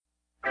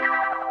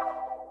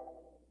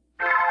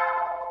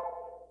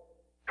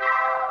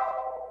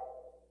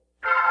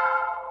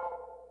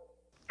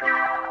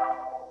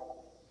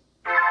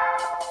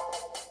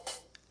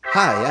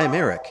Hi, I'm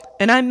Eric.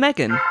 And I'm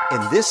Megan.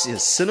 And this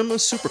is Cinema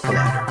Super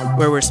Collider,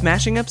 where we're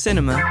smashing up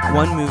cinema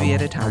one movie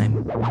at a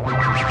time.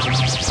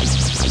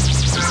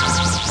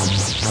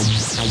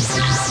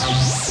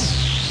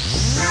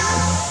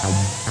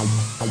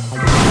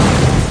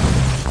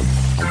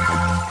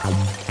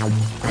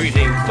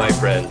 Greetings, my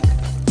friends.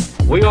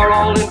 We are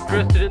all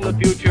interested in the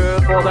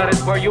future, for that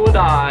is where you and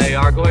I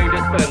are going to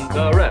spend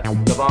the rest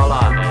of our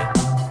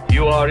lives.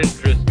 You are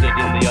interested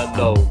in the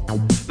unknown,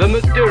 the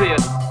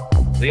mysterious,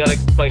 the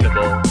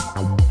unexplainable.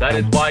 That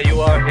is why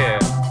you are here,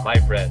 my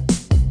friend.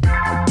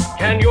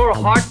 Can your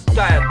heart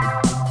stand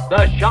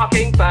the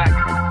shocking fact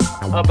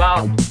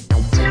about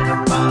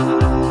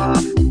Cinema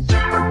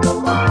Super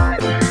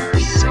Collider,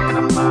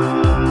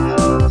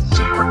 Cinema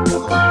Super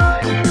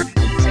Collider,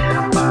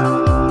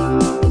 Cinema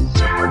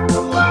Super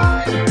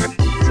Collider,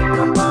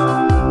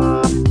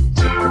 Cinema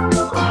Super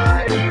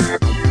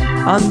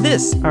Collider. On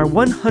this, our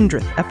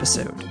 100th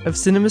episode of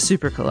Cinema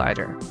Super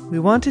Collider, we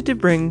wanted to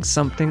bring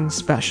something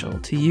special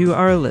to you,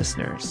 our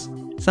listeners.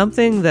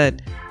 Something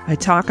that I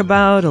talk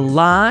about a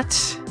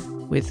lot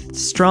with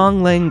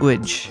strong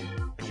language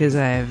because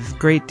I have a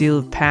great deal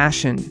of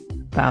passion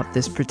about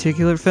this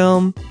particular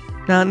film.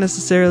 Not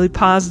necessarily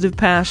positive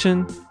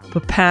passion,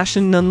 but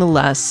passion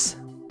nonetheless.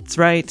 That's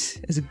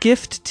right, as a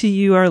gift to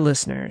you, our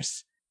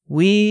listeners,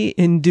 we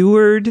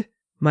endured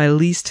my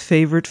least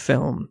favorite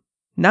film.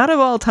 Not of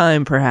all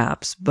time,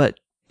 perhaps, but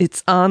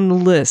it's on the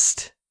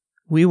list.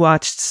 We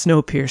watched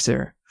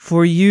Snowpiercer.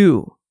 For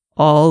you.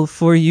 All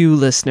for you,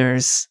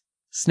 listeners.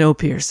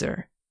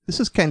 Snowpiercer. This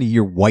is kind of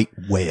your white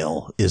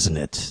whale, isn't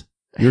it?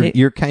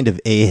 You're kind of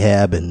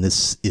Ahab, and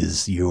this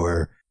has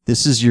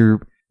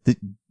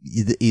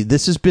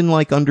been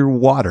like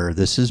underwater.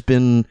 This has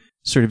been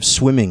sort of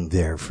swimming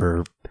there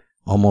for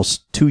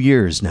almost 2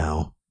 years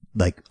now,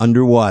 like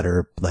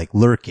underwater, like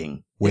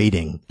lurking,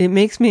 waiting. It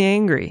makes me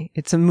angry.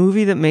 It's a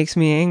movie that makes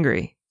me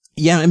angry.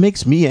 Yeah, it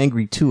makes me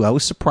angry too. I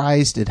was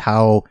surprised at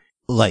how,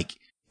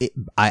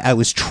 I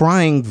was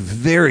trying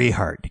very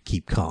hard to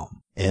keep calm.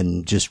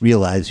 And just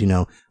realize,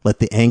 let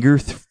the anger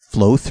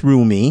flow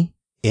through me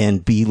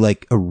and be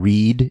like a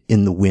reed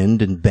in the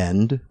wind and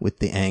bend with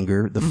the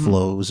anger, the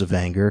flows of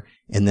anger,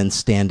 and then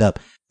stand up.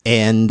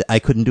 And I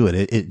couldn't do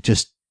it.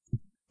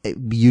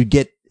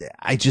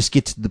 I just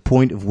get to the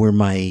point of where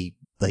my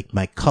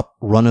cup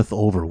runneth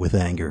over with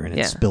anger and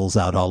it spills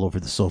out all over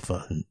the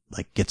sofa and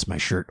gets my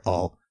shirt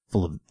all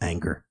full of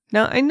anger.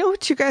 Now, I know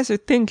what you guys are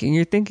thinking.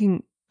 You're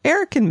thinking,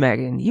 Eric and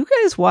Megan, you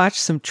guys watch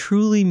some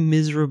truly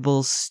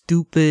miserable,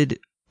 stupid,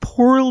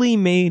 poorly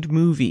made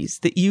movies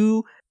that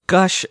you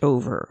gush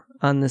over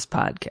on this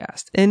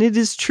podcast. And it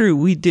is true,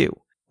 we do.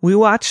 We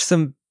watch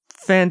some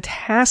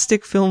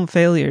fantastic film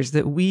failures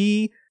that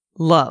we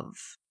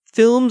love.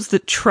 Films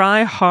that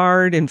try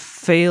hard and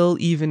fail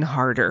even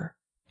harder.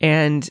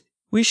 And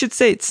we should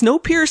say,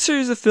 Snowpiercer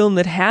is a film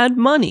that had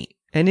money,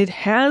 and it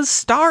has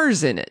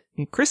stars in it.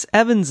 Chris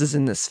Evans is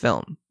in this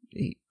film.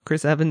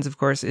 Chris Evans, of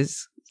course,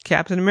 is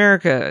Captain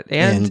America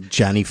and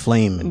Johnny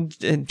Flame.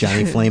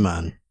 Johnny Flame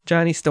on.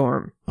 Johnny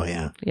Storm. Oh,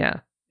 yeah. Yeah.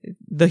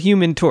 The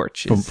Human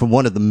Torch. From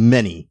one of the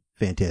many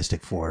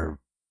Fantastic Four.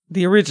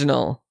 The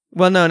original.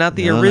 Well, no, not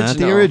the original. Not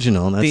the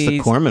original. That's the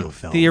Corman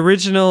film. The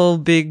original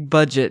big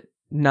budget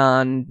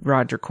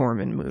non-Roger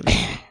Corman movie.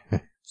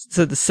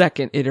 So the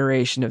second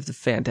iteration of the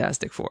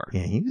Fantastic Four.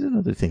 Yeah, he's in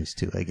other things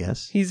too, I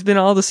guess. He's been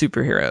all the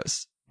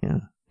superheroes. Yeah.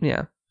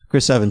 Yeah.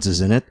 Chris Evans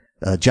is in it.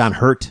 John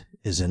Hurt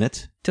is in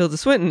it. Tilda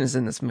Swinton is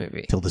in this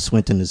movie.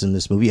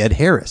 Ed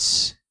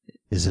Harris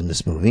is in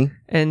this movie.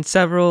 And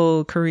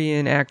several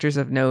Korean actors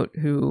of note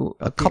who...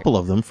 A couple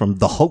of them from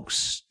The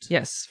Host.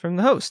 Yes, from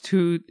The Host,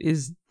 who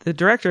is the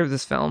director of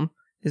this film,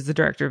 is the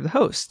director of The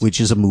Host. Which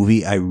is a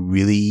movie I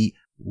really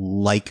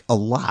like a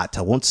lot.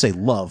 I won't say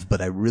love,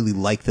 but I really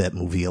like that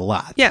movie a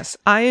lot. Yes,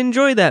 I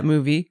enjoy that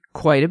movie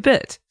quite a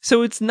bit.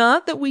 So it's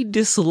not that we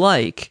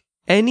dislike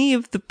any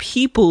of the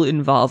people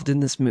involved in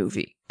this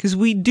movie. Because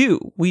we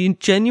do. We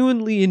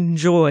genuinely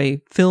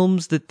enjoy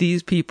films that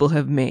these people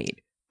have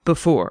made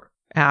before,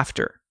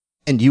 after.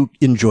 And you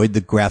enjoyed the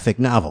graphic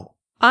novel.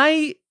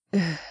 You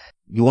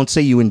won't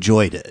say you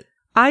enjoyed it.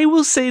 I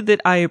will say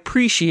that I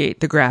appreciate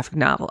the graphic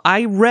novel.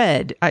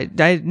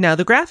 Now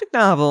the graphic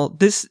novel,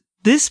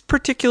 this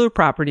particular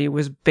property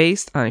was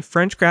based on a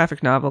French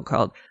graphic novel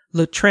called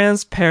Le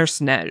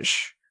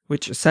Transperce-Neige,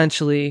 which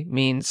essentially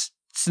means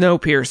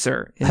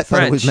Snowpiercer in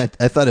French.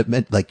 I thought it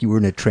meant like you were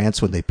in a trance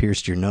when they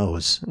pierced your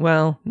nose.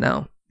 Well,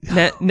 no.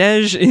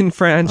 Neige in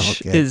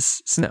French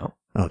is snow.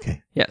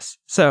 Okay. Yes.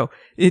 So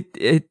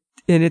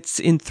it's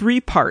in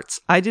 3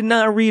 parts. I did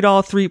not read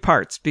all 3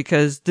 parts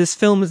because this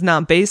film is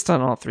not based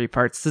on all 3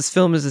 parts. This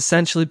film is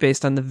essentially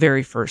based on the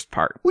very first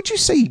part. Would you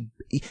say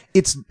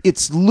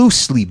it's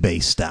loosely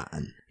based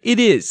on? It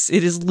is.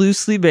 It is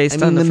loosely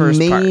based on the first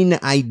part. The main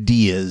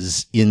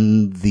ideas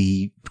in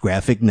the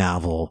graphic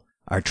novel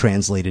are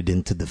translated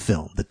into the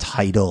film. The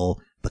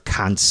title, the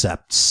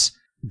concepts,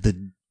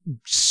 the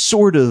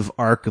sort of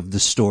arc of the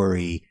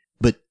story,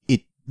 but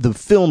the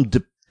film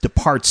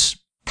departs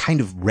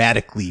kind of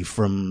radically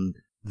from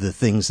the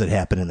things that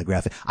happen in the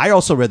graphic. I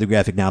also read the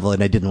graphic novel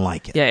and I didn't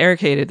like it. Yeah, Eric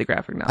hated the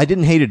graphic novel. I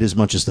didn't hate it as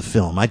much as the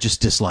film. I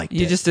just disliked it.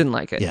 You just didn't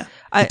like it. Yeah.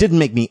 It didn't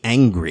make me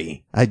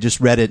angry. I just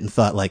read it and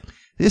thought like,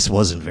 this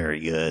wasn't very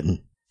good.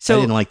 So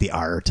I didn't like the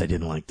art. I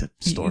didn't like the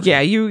story.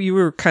 Yeah, you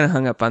were kind of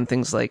hung up on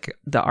things like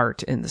the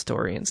art and the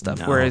story and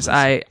stuff. Whereas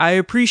I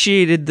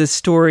appreciated the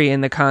story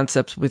and the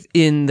concepts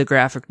within the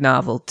graphic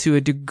novel to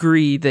a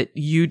degree that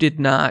you did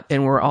not,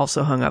 and were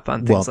also hung up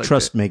on things like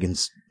trust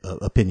Megan's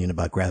opinion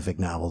about graphic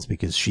novels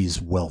because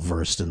she's well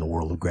versed in the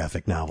world of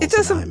graphic novels. It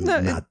doesn't.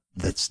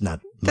 That's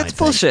not. That's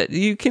bullshit.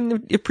 You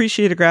can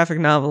appreciate a graphic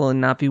novel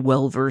and not be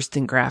well versed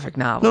in graphic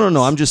novels.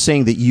 No. I'm just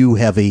saying that you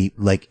have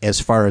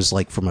as far as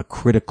like from a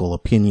critical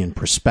opinion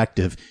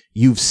perspective,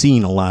 you've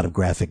seen a lot of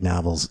graphic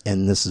novels,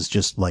 and this is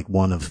just like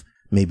one of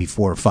maybe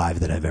 4 or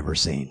 5 that I've ever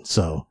seen.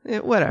 So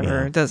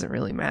whatever, it doesn't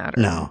really matter.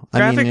 No,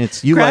 I mean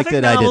you liked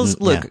it. Novels, I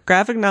didn't. Look,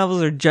 graphic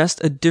novels are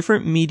just a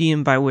different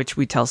medium by which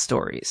we tell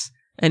stories.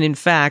 And in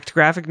fact,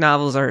 graphic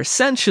novels are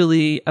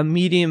essentially a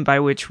medium by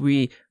which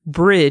we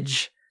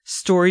bridge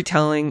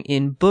storytelling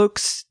in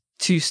books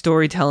to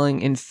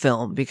storytelling in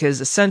film, because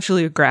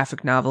essentially a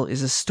graphic novel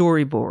is a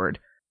storyboard,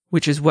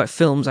 which is what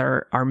films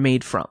are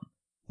made from.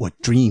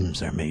 What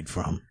dreams are made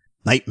from.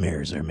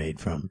 Nightmares are made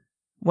from.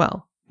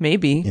 Well,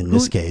 maybe. In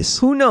this case.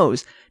 Who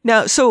knows?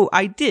 Now, so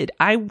I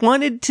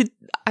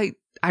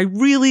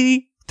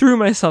really threw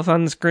myself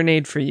on this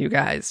grenade for you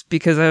guys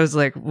because I was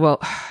like, well,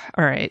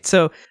 all right.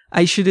 So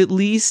I should at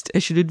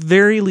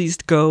very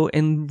least go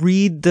and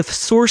read the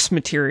source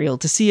material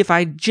to see if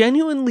I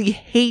genuinely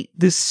hate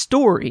this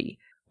story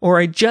or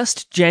I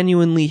just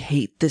genuinely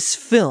hate this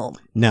film.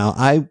 Now,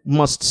 I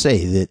must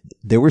say that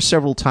there were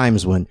several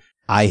times when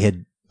I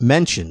had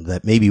mentioned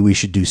that maybe we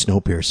should do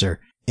Snowpiercer,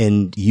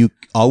 and you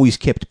always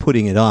kept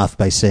putting it off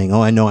by saying,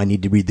 oh, I know I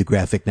need to read the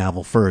graphic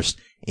novel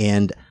first.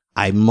 And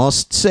I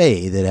must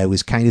say that I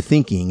was kind of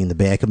thinking in the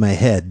back of my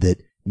head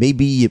that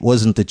maybe it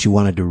wasn't that you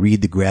wanted to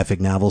read the graphic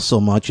novel so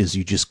much as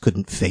you just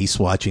couldn't face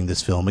watching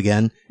this film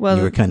again. Well,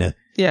 you were kind of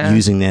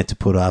using that to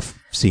put off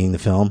seeing the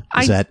film.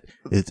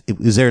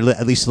 Is there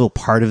at least a little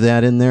part of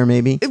that in there,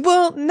 maybe?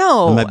 Well,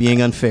 no. Am I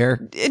being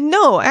unfair?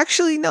 No,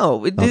 actually,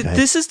 no. Okay.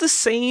 This is the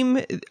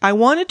same. I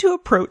wanted to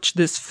approach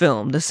this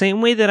film the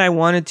same way that I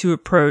wanted to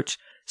approach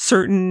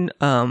certain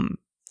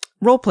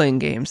role-playing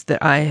games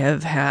that I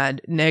have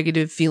had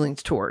negative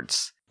feelings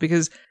towards,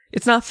 because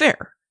it's not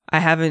fair. I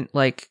haven't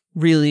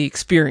really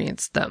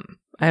experienced them.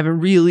 I haven't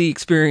really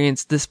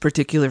experienced this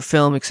particular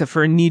film except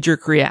for a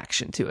knee-jerk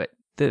reaction to it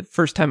the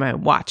first time I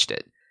watched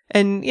it.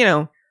 And,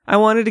 I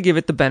wanted to give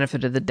it the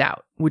benefit of the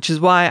doubt, which is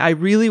why I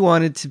really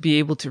wanted to be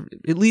able to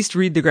at least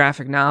read the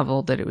graphic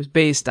novel that it was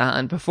based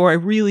on before I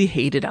really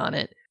hated on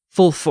it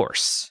full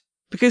force.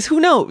 Because who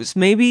knows,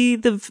 maybe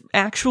the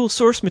actual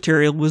source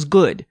material was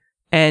good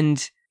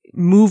and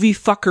movie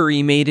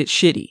fuckery made it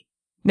shitty.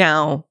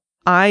 Now,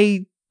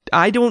 I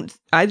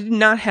did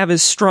not have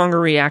as strong a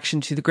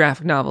reaction to the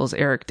graphic novel as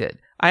Eric did.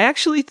 I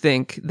actually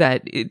think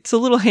that it's a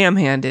little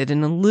ham-handed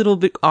and a little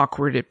bit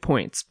awkward at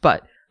points,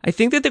 but I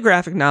think that the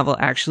graphic novel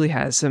actually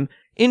has some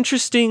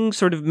interesting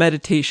sort of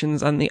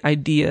meditations on the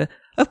idea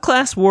of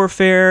class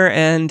warfare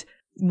and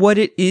what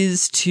it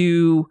is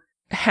to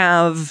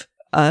have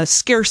a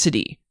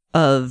scarcity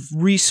of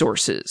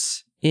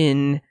resources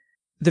in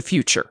the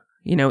future.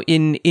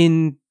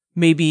 In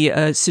maybe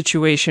a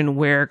situation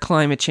where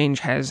climate change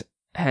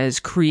has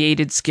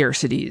created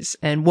scarcities,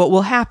 and what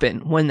will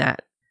happen when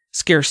that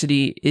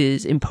scarcity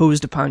is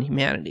imposed upon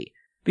humanity.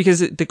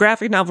 Because the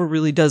graphic novel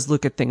really does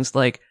look at things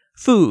like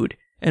food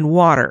and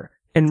water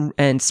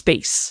and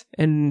space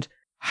and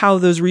how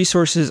those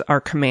resources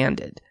are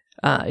commanded.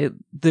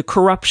 The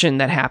corruption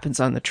that happens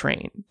on the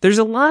train. There's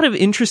a lot of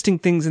interesting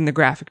things in the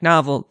graphic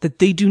novel that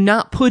they do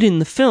not put in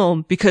the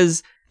film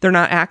because they're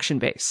not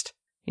action-based,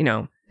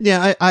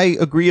 Yeah, I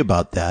agree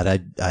about that.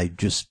 I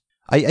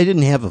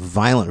didn't have a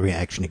violent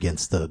reaction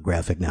against the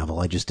graphic novel.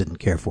 I just didn't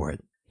care for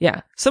it.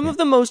 Yeah. Some of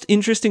the most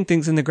interesting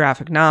things in the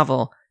graphic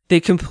novel, they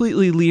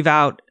completely leave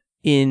out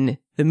in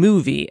the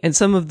movie, and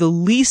some of the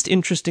least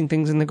interesting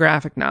things in the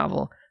graphic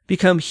novel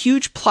become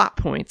huge plot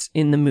points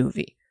in the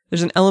movie.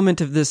 There's an element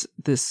of this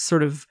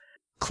sort of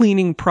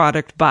cleaning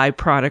product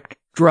byproduct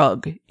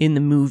drug in the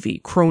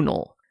movie,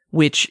 Chronol,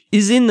 which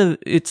is in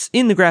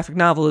the graphic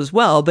novel as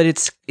well, but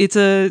it's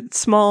a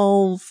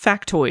small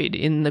factoid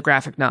in the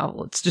graphic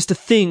novel. It's just a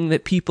thing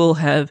that people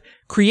have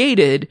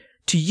created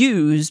to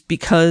use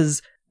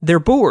because they're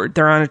bored,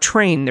 they're on a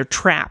train, they're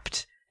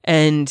trapped,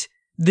 and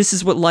this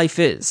is what life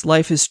is.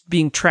 Life is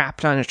being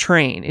trapped on a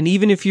train. And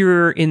even if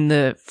you're in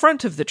the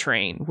front of the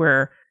train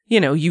where,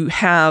 you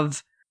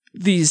have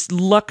these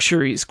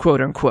luxuries, quote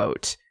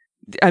unquote,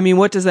 I mean,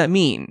 what does that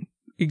mean?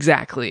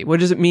 Exactly. What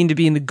does it mean to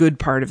be in the good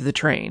part of the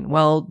train?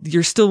 Well,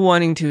 you're still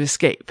wanting to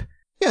escape.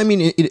 Yeah, I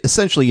mean,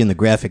 essentially in the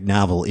graphic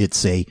novel,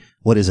 it's a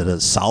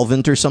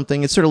solvent or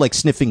something? It's sort of like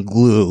sniffing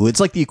glue. It's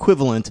like the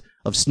equivalent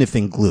of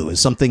sniffing glue. It's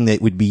something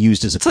that would be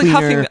used as a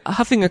cleaner. It's like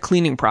huffing a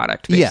cleaning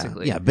product,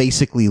 basically. Yeah,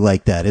 basically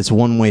like that. It's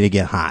one way to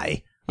get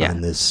high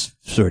on this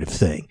sort of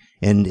thing.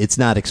 And it's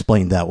not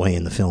explained that way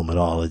in the film at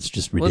all. It's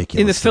just ridiculous.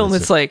 Well, in the film,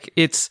 it's like,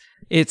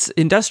 it's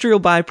industrial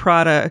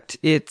byproduct.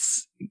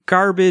 It's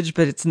garbage,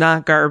 but it's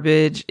not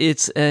garbage.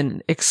 It's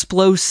an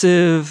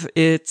explosive.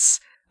 It's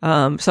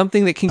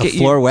something that can get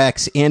floor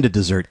wax and a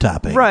dessert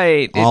topping.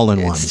 Right. All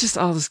in one. It's just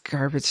all this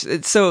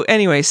garbage. So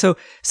anyway, so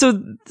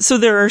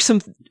there are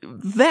some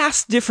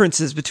vast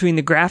differences between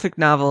the graphic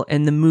novel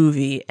and the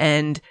movie.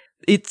 And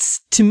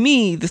it's, to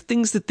me, the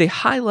things that they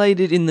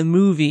highlighted in the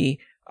movie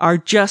are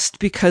just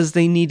because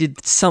they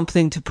needed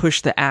something to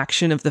push the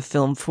action of the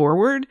film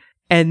forward.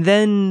 And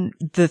then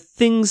the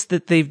things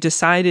that they've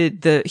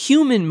decided, the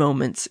human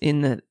moments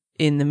in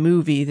the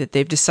movie that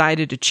they've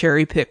decided to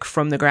cherry pick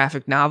from the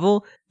graphic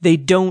novel, they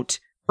don't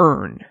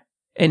earn.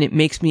 And it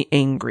makes me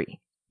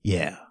angry.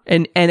 Yeah.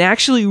 And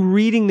actually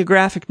reading the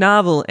graphic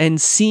novel and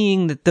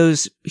seeing that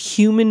those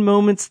human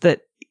moments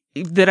that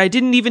I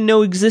didn't even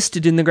know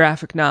existed in the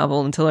graphic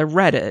novel until I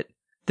read it,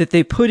 that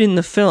they put in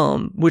the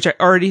film, which I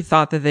already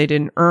thought that they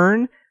didn't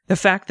earn. The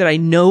fact that I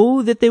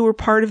know that they were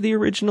part of the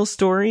original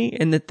story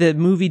and that the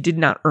movie did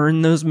not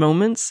earn those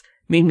moments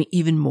made me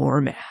even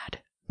more mad.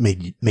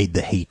 Made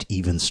the hate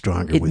even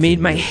stronger. It made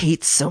my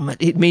hate so much.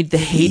 It made the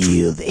hate.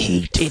 Feel the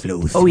hate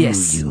flow through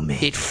you,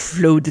 man. It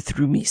flowed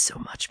through me so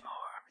much more.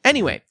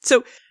 Anyway,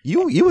 so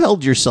you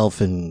held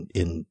yourself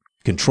in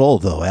control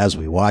though as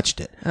we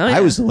watched it. Oh, yeah.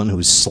 I was the one who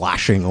was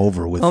sloshing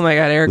over with. Oh my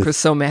God, Eric was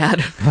so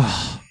mad.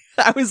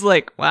 I was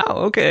like, wow,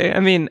 okay.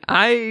 I mean,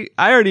 I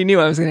already knew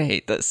I was going to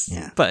hate this,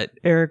 but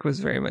Eric was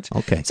very much.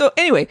 Okay. So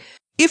anyway,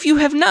 if you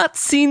have not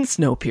seen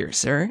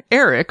Snowpiercer,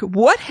 Eric,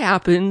 what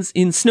happens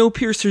in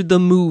Snowpiercer the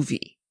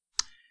movie?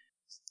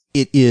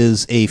 It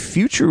is a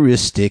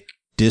futuristic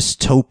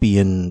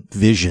dystopian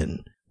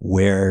vision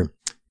where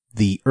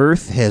the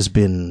Earth has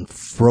been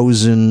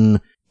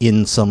frozen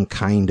in some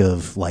kind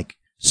of like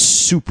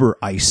super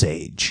ice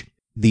age.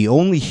 The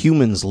only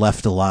humans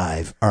left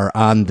alive are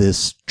on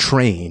this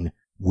train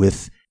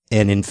with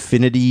an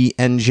infinity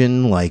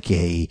engine, like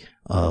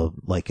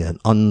an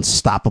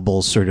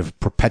unstoppable sort of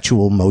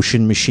perpetual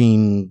motion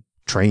machine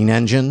train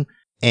engine.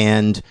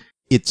 And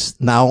it's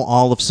now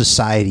all of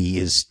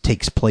society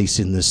takes place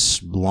in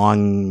this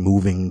long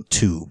moving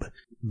tube.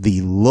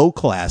 The low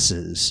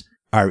classes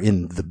are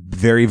in the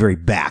very, very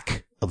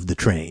back of the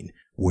train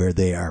where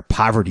they are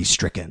poverty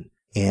stricken,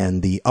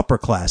 and the upper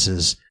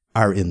classes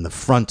are in the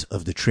front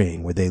of the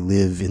train where they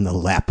live in the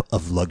lap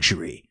of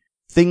luxury.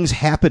 Things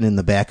happen in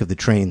the back of the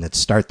train that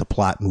start the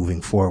plot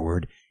moving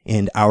forward,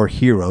 and our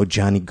hero,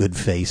 Johnny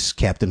Goodface,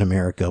 Captain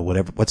America,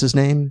 what's his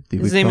name?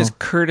 His name is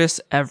Curtis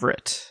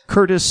Everett.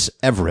 Curtis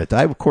Everett.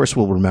 I, of course,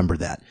 will remember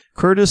that.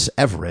 Curtis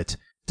Everett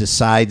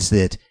decides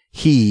that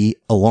he,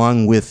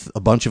 along with a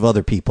bunch of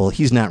other people,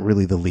 he's not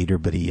really the leader,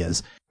 but he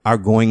is, are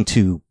going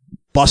to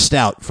bust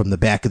out from the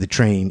back of the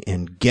train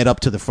and get up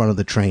to the front of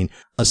the train,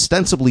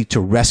 ostensibly to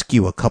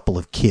rescue a couple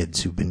of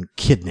kids who've been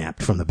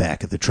kidnapped from the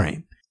back of the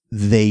train.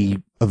 They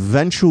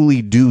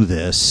eventually do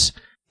this,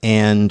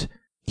 and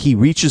he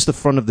reaches the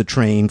front of the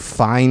train,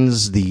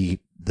 finds the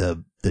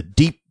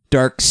deep,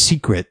 dark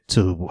secret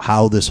to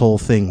how this whole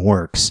thing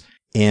works,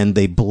 and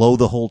they blow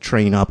the whole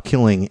train up,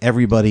 killing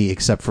everybody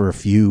except for a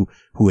few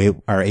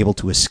who are able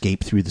to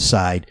escape through the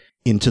side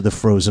into the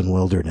frozen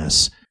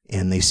wilderness,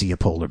 and they see a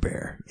polar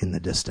bear in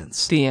the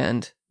distance. The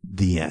end.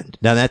 The end.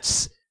 Now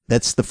that's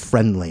the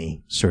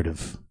friendly sort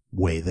of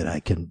way that I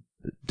can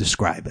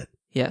describe it.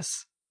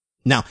 Yes.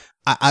 Now,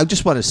 I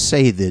just want to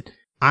say that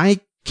I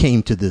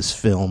came to this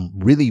film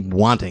really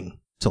wanting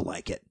to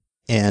like it.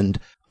 And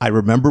I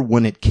remember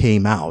when it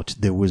came out,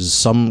 there was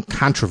some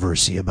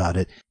controversy about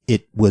it.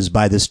 It was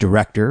by this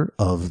director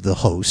of The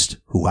Host,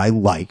 who I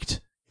liked.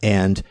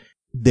 And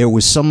there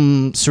was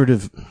some sort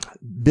of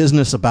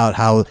business about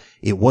how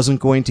it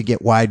wasn't going to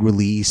get wide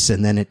release,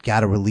 and then it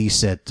got a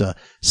release at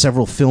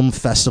several film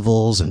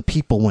festivals, and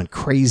people went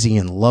crazy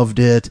and loved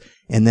it.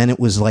 And then it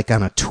was like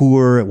on a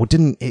tour.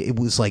 It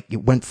was like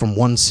it went from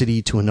one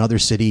city to another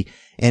city,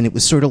 and it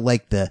was sort of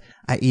like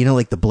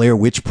like the Blair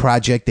Witch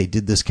Project. They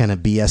did this kind of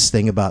BS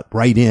thing about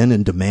write in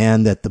and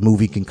demand that the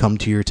movie can come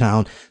to your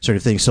town, sort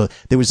of thing. So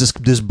there was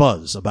this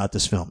buzz about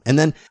this film. And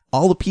then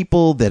all the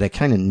people that I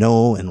kind of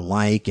know and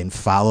like and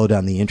followed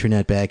on the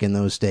internet back in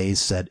those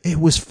days said it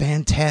was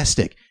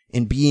fantastic.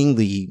 And being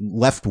the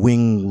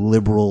left-wing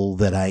liberal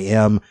that I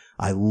am,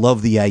 I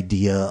love the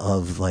idea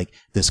of like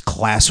this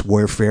class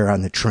warfare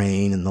on the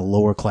train and the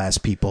lower class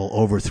people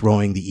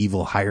overthrowing the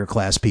evil higher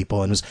class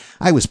people. And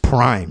I was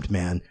primed,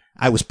 man.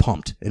 I was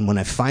pumped. And when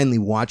I finally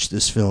watched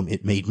this film,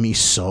 it made me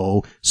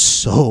so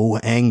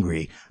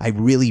angry. I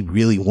really,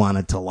 really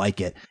wanted to like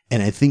it.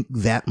 And I think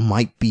that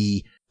might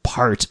be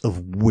part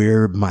of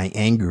where my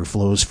anger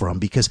flows from,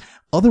 because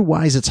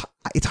otherwise it's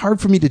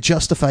hard for me to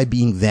justify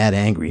being that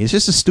angry. It's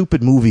just a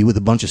stupid movie with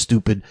a bunch of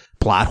stupid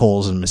plot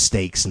holes and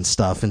mistakes and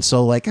stuff. And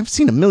so like I've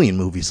seen a million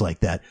movies like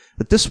that,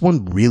 but this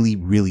one really,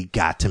 really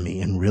got to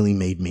me and really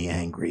made me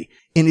angry.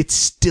 And it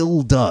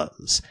still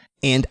does.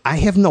 And I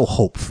have no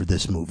hope for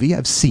this movie.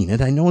 I've seen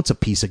it. I know it's a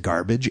piece of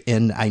garbage,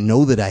 and I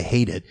know that I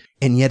hate it,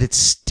 and yet it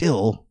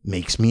still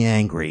makes me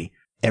angry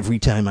every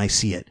time I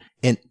see it.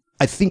 And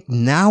I think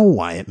now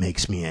why it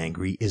makes me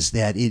angry is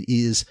that it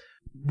is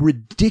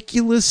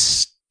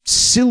ridiculous,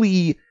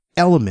 silly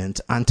element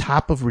on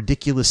top of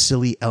ridiculous,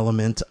 silly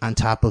element on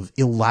top of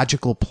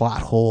illogical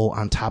plot hole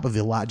on top of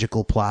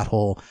illogical plot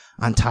hole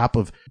on top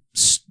of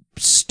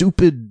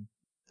stupid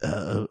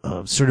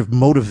sort of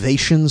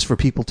motivations for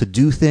people to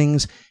do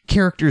things.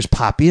 Characters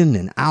pop in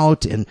and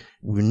out, and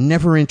we're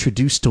never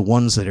introduced to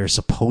ones that are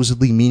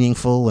supposedly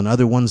meaningful and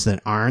other ones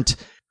that aren't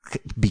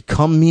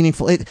become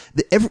meaningful.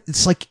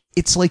 It's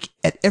like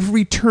at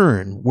every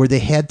turn where they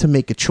had to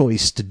make a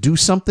choice to do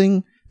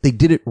something, they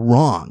did it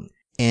wrong.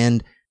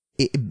 And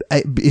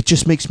it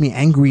just makes me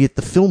angry at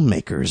the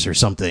filmmakers or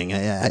something.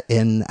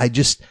 And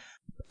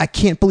I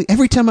can't believe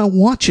every time I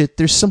watch it,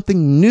 there's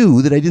something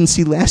new that I didn't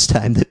see last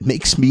time that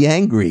makes me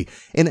angry.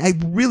 And I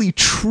really,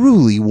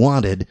 truly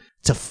wanted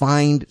to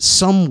find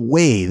some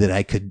way that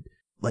I could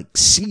like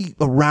see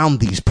around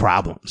these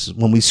problems.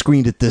 When we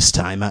screened it this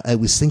time, I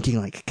was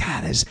thinking like,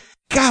 God, there's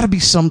gotta be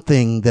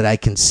something that I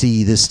can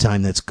see this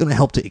time that's going to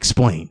help to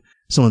explain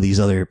some of these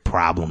other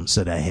problems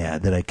that I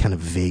had that I kind of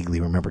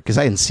vaguely remember, because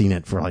I hadn't seen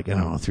it for like, I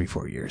don't know,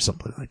 3-4 years,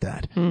 something like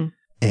that.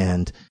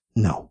 And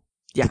no,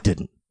 it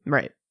didn't.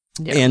 Right.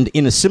 Yeah. And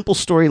in a simple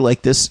story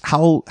like this,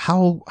 how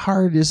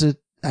hard is it?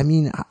 I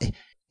mean,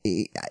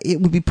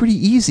 it would be pretty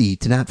easy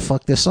to not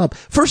fuck this up.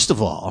 First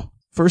of all,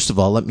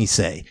 let me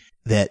say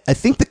that I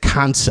think the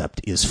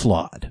concept is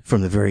flawed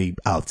from the very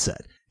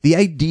outset. The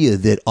idea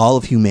that all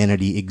of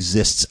humanity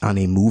exists on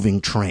a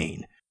moving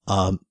train,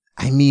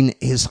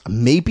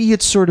 maybe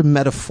it's sort of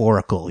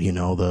metaphorical, you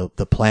know,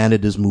 the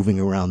planet is moving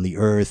around the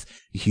earth,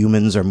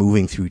 humans are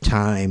moving through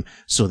time,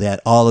 so that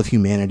all of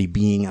humanity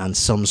being on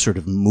some sort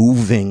of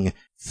moving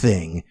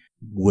thing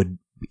would,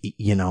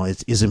 you know,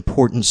 is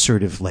important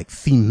sort of like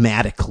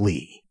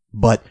thematically,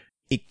 but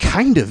it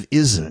kind of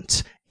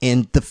isn't.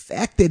 And the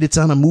fact that it's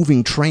on a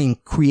moving train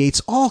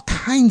creates all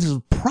kinds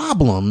of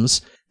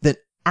problems that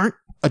aren't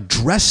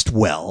addressed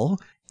well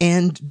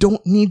and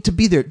don't need to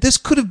be there. This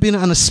could have been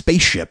on a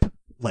spaceship,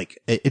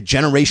 like a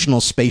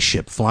generational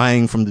spaceship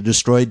flying from the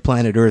destroyed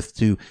planet Earth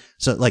to,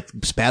 so like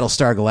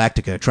Battlestar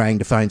Galactica trying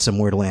to find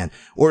somewhere to land.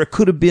 Or it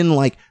could have been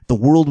like the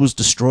world was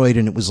destroyed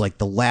and it was like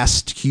the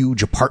last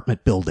huge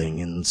apartment building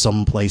in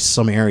some place,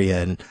 some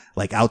area, and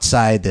like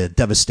outside the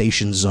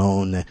devastation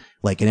zone,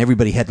 like, and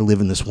everybody had to live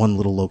in this one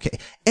little location.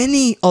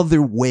 Any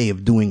other way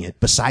of doing it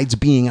besides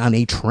being on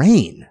a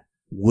train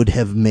would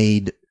have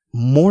made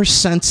more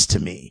sense to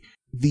me.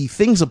 The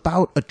things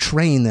about a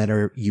train that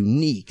are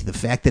unique, the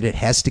fact that it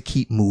has to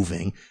keep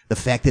moving, the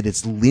fact that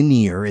it's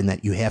linear and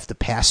that you have to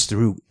pass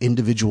through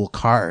individual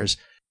cars,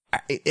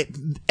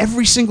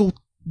 every single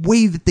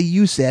way that they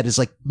use that is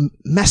like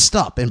messed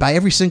up. And by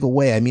every single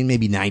way, I mean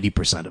maybe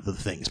 90% of the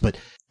things, but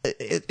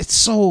it's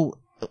so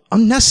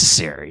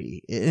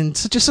unnecessary and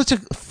such a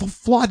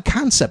flawed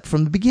concept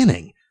from the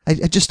beginning. I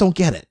just don't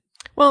get it.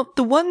 Well,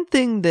 the one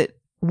thing that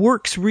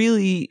works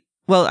really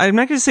well, I'm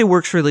not going to say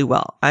works really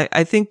well.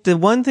 I think the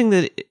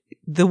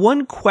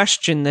one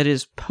question that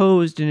is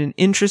posed in an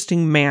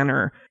interesting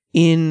manner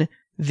in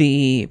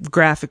the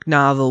graphic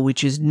novel,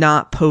 which is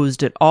not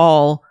posed at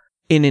all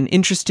in an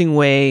interesting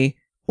way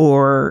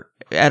or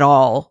at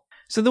all.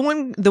 So the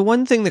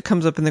one thing that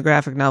comes up in the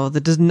graphic novel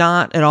that does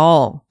not at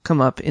all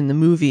come up in the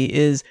movie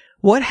is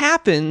what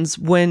happens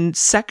when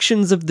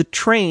sections of the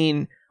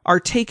train are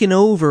taken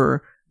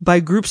over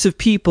by groups of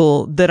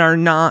people that are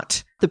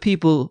not the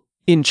people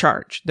in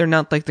charge. They're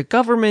not like the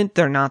government.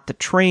 They're not the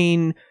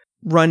train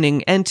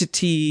running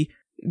entity.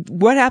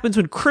 What happens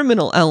when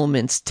criminal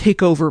elements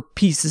take over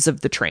pieces of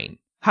the train?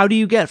 How do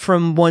you get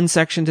from one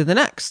section to the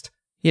next?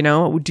 You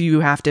know, do you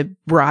have to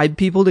bribe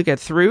people to get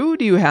through?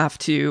 Do you have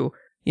to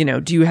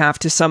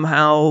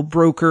somehow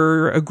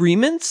broker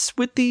agreements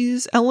with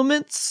these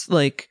elements?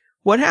 Like,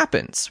 what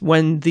happens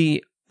when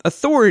the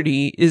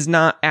authority is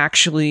not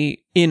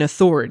actually in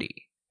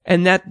authority?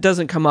 And that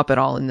doesn't come up at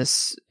all in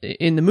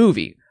the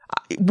movie,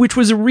 which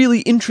was a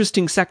really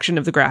interesting section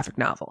of the graphic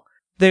novel.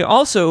 They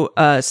also,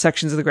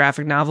 sections of the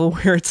graphic novel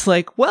where it's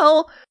like,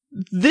 well,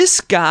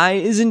 this guy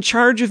is in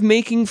charge of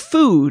making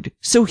food,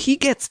 so he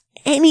gets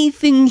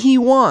anything he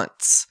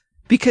wants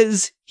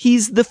because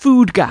he's the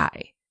food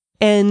guy.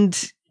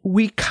 And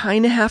we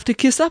kind of have to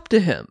kiss up to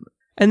him.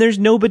 And there's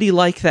nobody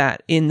like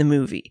that in the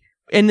movie.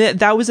 And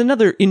that was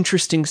another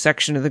interesting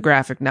section of the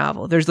graphic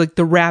novel. There's like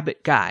the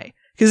rabbit guy.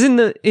 Because in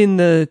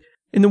the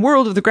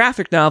world of the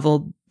graphic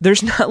novel,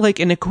 there's not like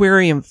an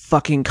aquarium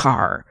fucking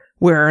car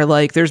where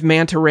like there's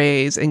manta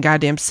rays and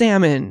goddamn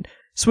salmon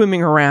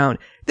swimming around.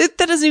 That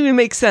doesn't even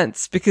make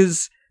sense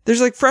because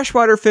there's like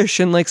freshwater fish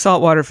and like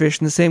saltwater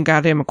fish in the same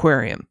goddamn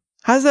aquarium.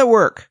 How does that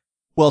work?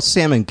 Well,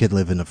 salmon could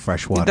live in a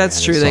freshwater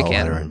That's true, they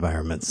can.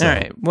 Environment. So. All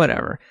right,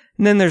 whatever.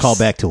 And then there's call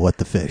back to What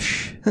the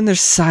Fish. Then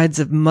there's sides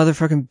of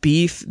motherfucking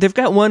beef. They've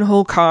got one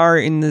whole car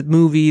in the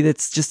movie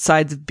that's just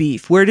sides of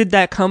beef. Where did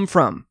that come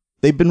from?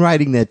 They've been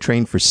riding that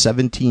train for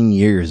 17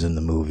 years in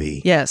the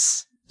movie.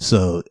 Yes.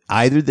 So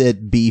either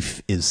that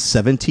beef is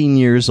 17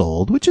 years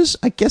old, which is,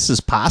 I guess, is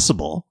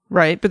possible.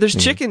 Right, but there's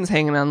chickens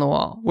hanging on the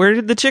wall. Where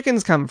did the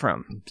chickens come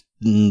from?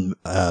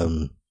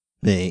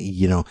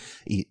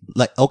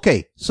 Like,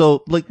 okay,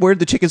 so like, where'd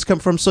the chickens come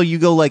from? So you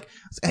go like,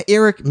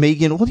 Eric,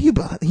 Megan, what are you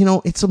about?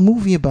 It's a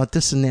movie about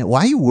this and that. Why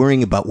are you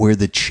worrying about where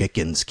the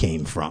chickens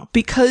came from?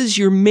 Because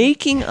you're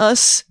making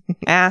us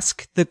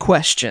ask the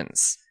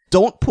questions.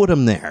 Don't put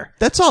them there.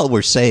 That's all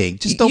we're saying.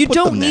 Just don't put them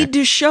there. You don't need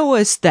to show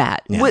us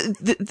that. Yeah.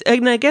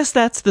 And I guess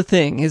that's the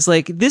thing, is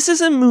like, this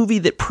is a movie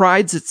that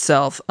prides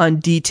itself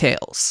on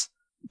details,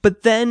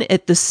 but then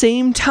at the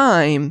same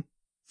time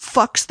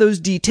fucks those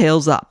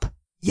details up.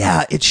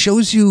 Yeah, it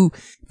shows you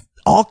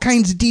all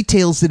kinds of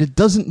details that it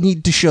doesn't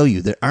need to show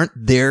you, that aren't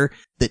there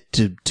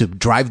to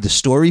drive the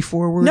story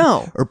forward.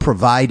 No. Or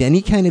provide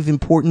any kind of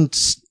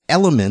important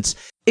elements.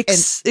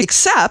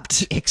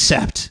 Except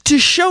to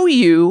show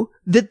you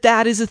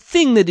that is a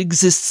thing that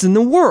exists in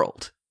the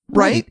world.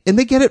 Right? And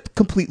they get it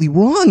completely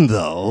wrong,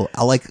 though.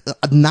 Like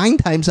 9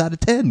 times out of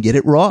 10 get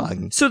it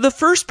wrong. So the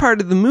first part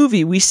of the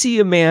movie, we see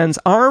a man's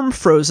arm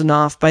frozen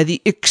off by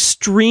the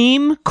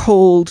extreme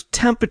cold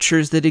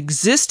temperatures that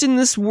exist in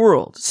this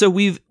world. So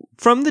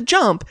from the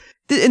jump,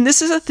 and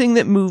this is a thing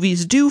that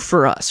movies do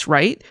for us,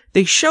 right?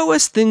 They show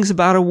us things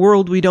about a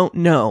world we don't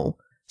know,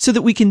 so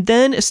that we can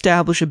then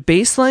establish a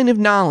baseline of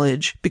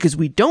knowledge because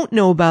we don't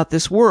know about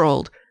this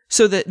world,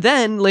 so that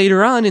then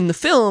later on in the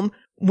film,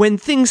 when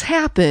things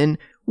happen,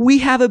 we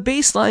have a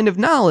baseline of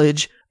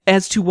knowledge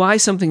as to why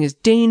something is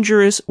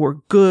dangerous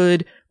or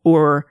good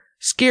or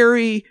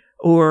scary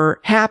or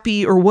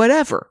happy or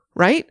whatever,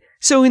 right?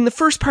 So in the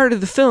first part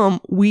of the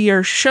film, we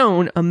are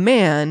shown a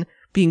man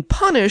being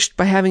punished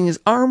by having his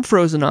arm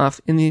frozen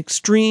off in the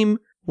extreme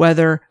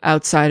weather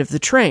outside of the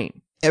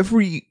train.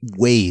 Every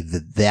way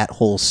that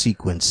whole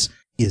sequence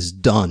is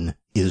done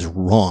is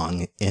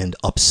wrong and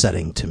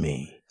upsetting to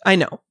me. I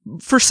know.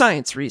 For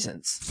science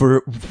reasons.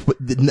 For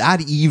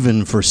not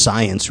even for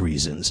science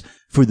reasons.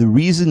 For the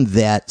reason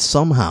that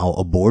somehow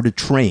aboard a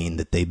train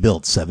that they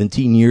built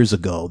 17 years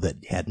ago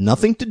that had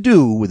nothing to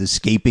do with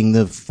escaping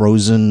the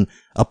frozen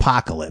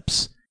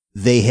apocalypse,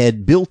 they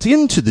had built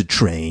into the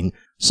train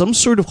some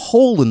sort of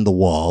hole in the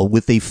wall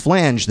with a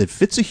flange that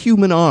fits a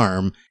human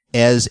arm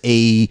as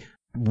a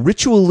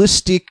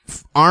ritualistic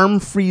arm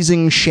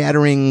freezing,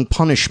 shattering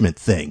punishment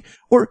thing.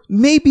 Or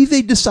maybe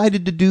they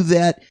decided to do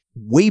that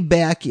way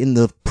back in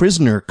the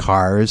prisoner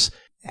cars,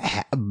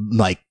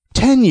 like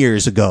 10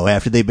 years ago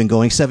after they've been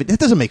going 7. That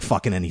doesn't make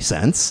fucking any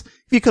sense.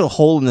 If you cut a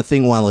hole in the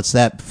thing while it's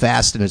that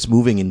fast and it's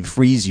moving and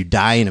freeze, you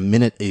die in a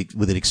minute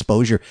with an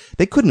exposure.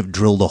 They couldn't have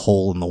drilled a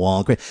hole in the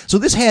wall. So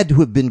this had to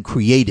have been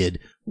created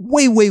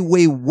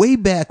way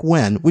back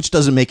when, which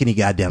doesn't make any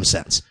goddamn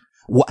sense.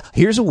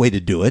 Here's a way to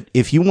do it.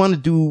 If you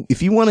want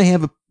to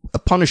have a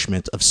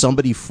punishment of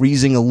somebody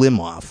freezing a limb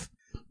off,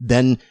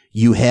 then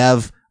you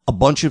have a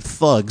bunch of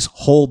thugs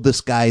hold this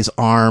guy's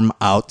arm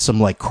out some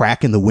like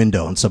crack in the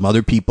window, and some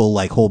other people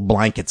like hold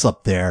blankets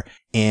up there,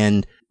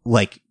 and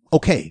like,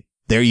 okay,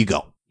 there you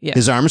go. Yeah.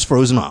 His arm is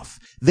frozen off.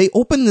 They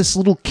open this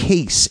little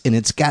case and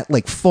it's got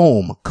like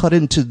foam cut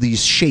into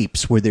these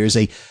shapes where there's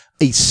a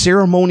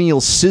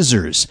ceremonial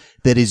scissors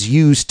that is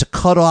used to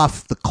cut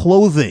off the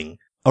clothing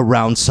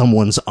around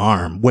someone's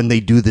arm when they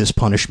do this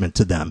punishment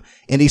to them,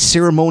 and a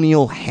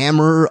ceremonial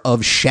hammer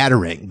of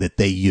shattering that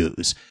they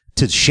use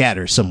to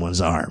shatter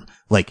someone's arm.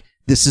 Like,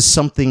 this is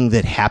something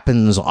that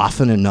happens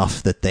often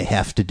enough that they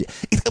have to do.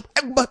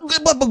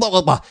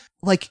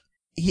 Like,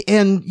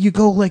 and you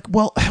go like,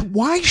 well,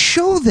 why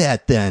show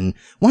that then?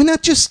 Why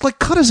not just like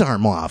cut his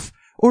arm off?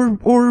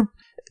 Or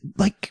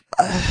like,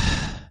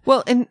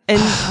 well, and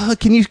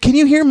can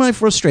you hear my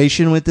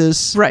frustration with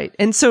this? Right.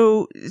 And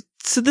so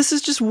this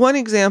is just one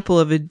example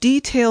of a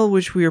detail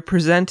which we are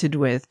presented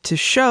with to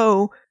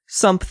show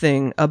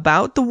something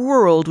about the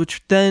world,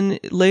 which then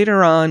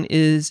later on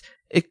is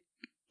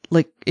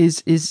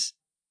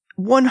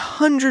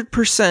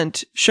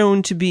 100%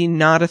 shown to be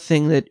not a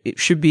thing that it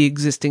should be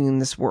existing in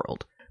this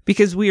world.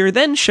 Because we are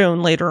then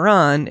shown later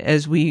on,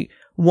 as we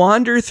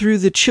wander through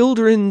the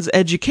children's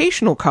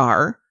educational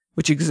car,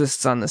 which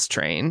exists on this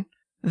train,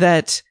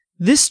 that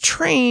this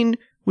train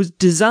was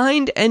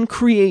designed and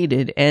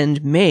created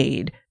and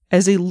made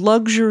as a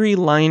luxury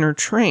liner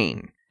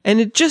train. And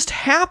it just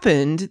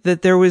happened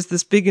that there was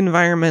this big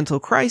environmental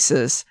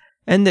crisis,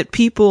 and that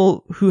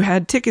people who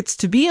had tickets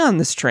to be on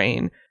this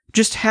train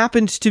just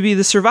happened to be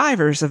the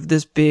survivors of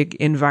this big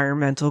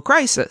environmental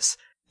crisis.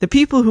 The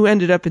people who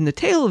ended up in the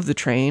tail of the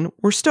train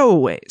were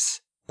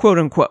stowaways. Quote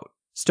unquote,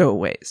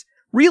 stowaways.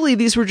 Really,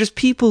 these were just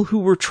people who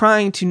were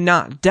trying to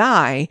not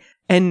die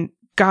and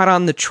got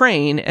on the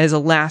train as a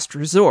last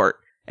resort.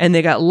 And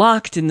they got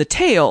locked in the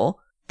tail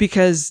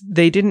because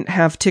they didn't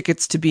have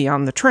tickets to be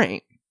on the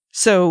train.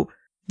 So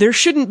there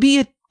shouldn't be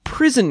a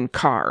prison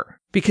car,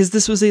 because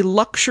this was a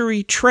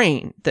luxury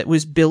train that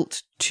was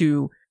built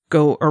to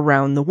go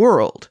around the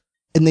world.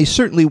 And they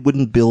certainly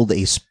wouldn't build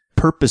a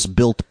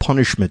purpose-built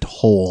punishment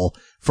hole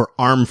for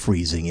arm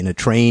freezing in a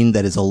train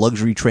that is a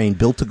luxury train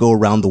built to go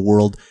around the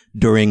world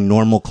during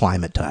normal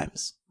climate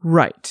times.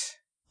 Right.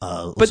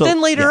 But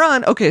then later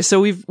on, okay, so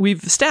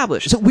we've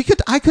established. So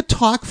I could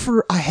talk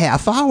for a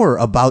half hour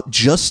about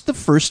just the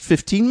first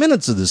 15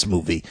 minutes of this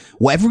movie.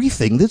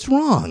 Everything that's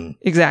wrong.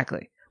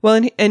 Exactly.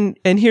 Well, and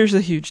here's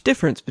the huge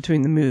difference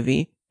between the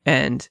movie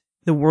and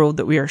the world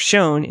that we are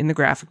shown in the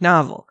graphic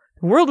novel.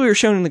 The world we are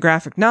shown in the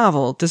graphic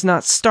novel does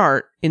not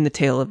start in the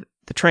tail of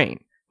the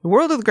train. The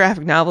world of the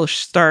graphic novel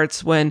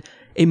starts when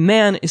a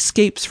man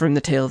escapes from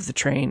the tail of the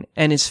train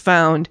and is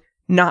found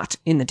not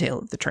in the tail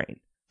of the train.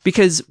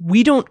 Because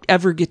we don't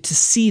ever get to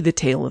see the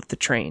tail of the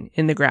train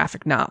in the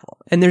graphic novel.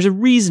 And there's a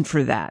reason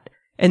for that.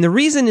 And the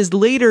reason is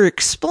later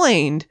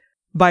explained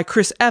by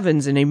Chris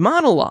Evans in a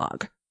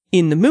monologue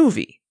in the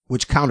movie.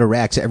 Which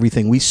counteracts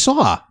everything we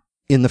saw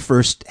in the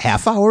first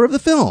half hour of the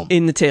film.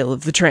 In the tail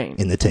of the train.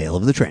 In the tail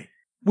of the train.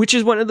 Which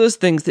is one of those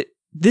things that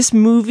this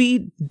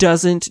movie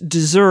doesn't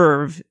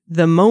deserve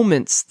the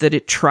moments that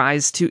it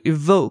tries to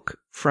evoke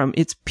from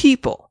its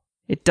people.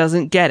 It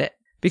doesn't get it.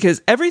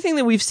 Because everything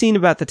that we've seen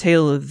about the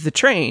tail of the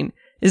train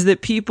is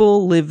that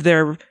people live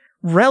there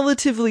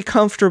relatively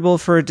comfortable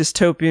for a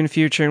dystopian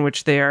future in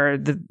which they are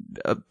the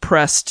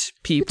oppressed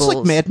people. It's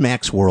like Mad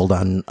Max world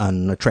on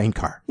a train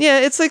car. Yeah,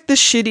 it's like the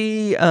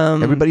shitty.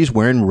 Everybody's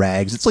wearing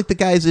rags. It's like the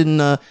guys in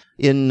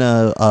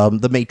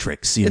the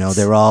Matrix. You know,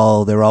 they're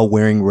all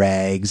wearing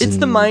rags. It's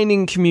the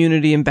mining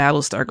community in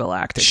Battlestar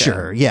Galactica.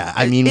 Sure, yeah.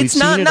 I mean, it's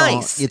we've not seen it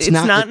nice. all. It's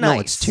not nice. No,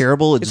 it's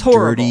terrible. It's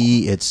horrible.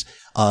 dirty. It's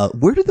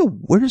where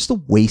does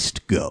the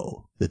waste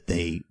go that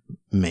they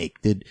make?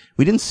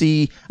 We didn't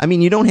see? I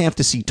mean, you don't have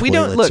to see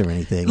toilets or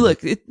anything.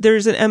 Look,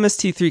 there's an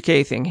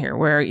MST3K thing here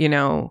where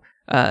the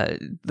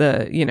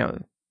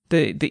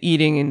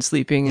eating and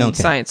sleeping and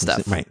science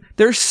stuff. Right.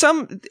 There's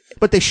some,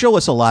 but they show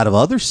us a lot of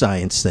other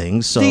science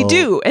things. So they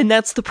do, and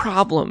that's the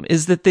problem.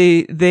 Is that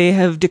they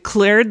have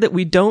declared that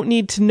we don't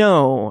need to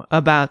know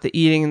about the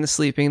eating and the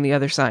sleeping and the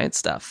other science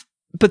stuff.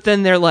 But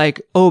then they're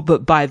like, oh,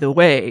 but by the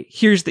way,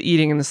 here's the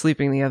eating and the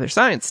sleeping and the other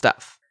science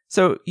stuff.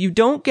 So you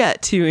don't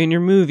get to, in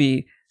your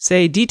movie,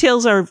 say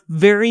details are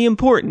very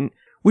important,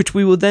 which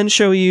we will then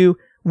show you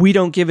we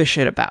don't give a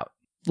shit about.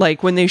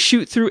 Like when they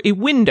shoot through a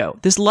window,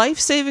 this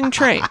life-saving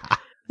train,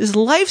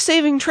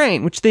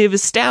 which they have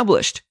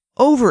established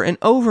over and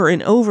over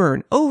and over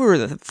and over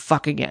the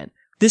fuck again.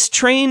 This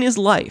train is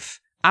life.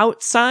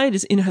 Outside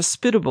is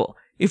inhospitable.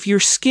 If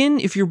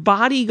your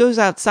body goes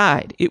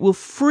outside, it will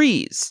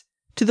freeze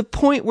to the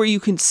point where you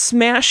can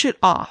smash it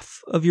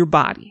off of your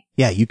body.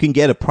 Yeah, you can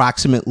get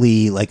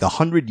approximately like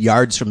 100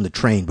 yards from the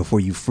train before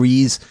you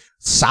freeze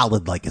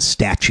solid like a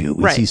statue.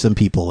 We see some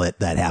people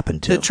that happen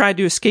to. That tried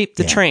to escape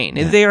the train.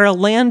 Yeah. They are a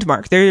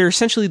landmark. They're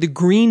essentially the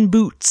green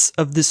boots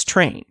of this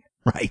train.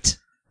 Right.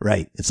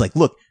 It's like,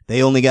 look,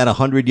 they only got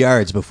 100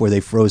 yards before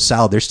they froze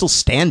solid. They're still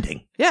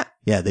standing. Yeah.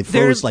 Yeah, they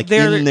froze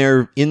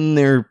in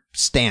their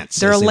stance.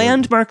 They're a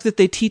landmark that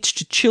they teach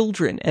to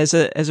children as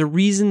a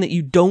reason that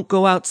you don't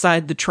go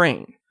outside the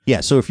train.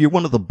 Yeah, so if you're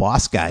one of the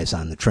boss guys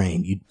on the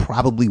train, you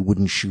probably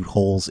wouldn't shoot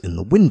holes in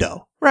the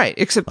window. Right,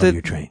 except of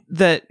your train.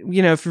 That,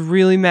 if you're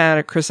really mad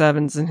at Chris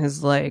Evans and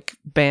his like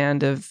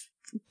band of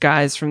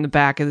guys from the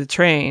back of the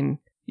train,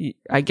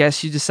 I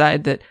guess you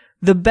decide that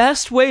the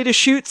best way to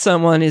shoot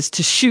someone is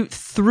to shoot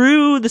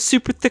through the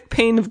super thick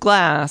pane of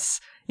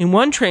glass in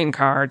one train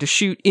car to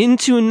shoot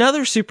into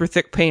another super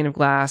thick pane of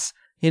glass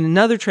in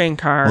another train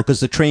car. Well, because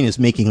the train is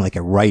making like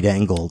a right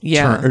angle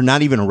turn, or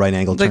not even a right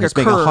angle turn. It's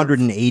making a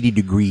 180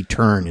 degree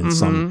turn in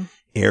some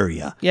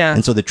area. Yeah.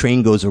 And so the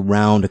train goes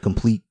around a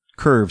complete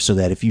curve so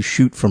that if you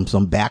shoot from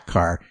some back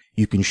car,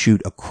 you can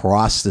shoot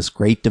across this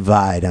great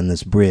divide on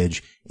this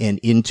bridge and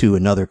into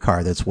another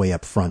car that's way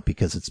up front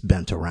because it's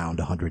bent around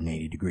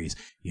 180 degrees.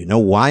 You know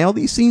why all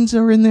these scenes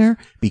are in there?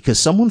 Because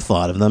someone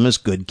thought of them as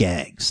good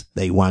gags.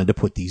 They wanted to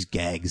put these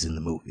gags in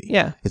the movie.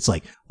 Yeah. It's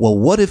like, well,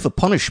 what if a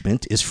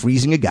punishment is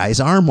freezing a guy's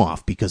arm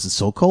off because it's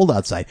so cold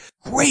outside?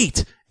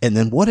 Great. And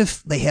then what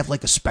if they have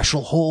like a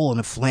special hole and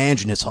a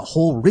flange and it's a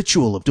whole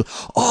ritual of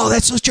oh,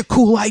 that's such a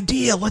cool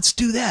idea. Let's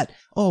do that.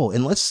 Oh,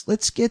 and let's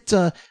get,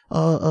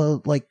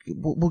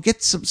 we'll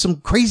get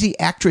some crazy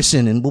actress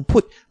in and we'll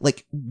put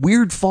like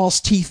weird false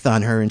teeth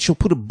on her and she'll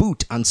put a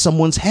boot on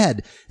someone's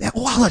head.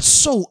 Wow, that's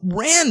so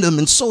random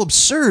and so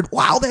absurd.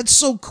 Wow, that's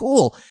so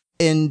cool.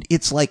 And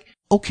it's like,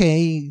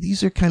 okay,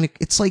 these are kind of,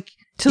 it's like.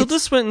 Tilda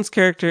Swinton's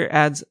character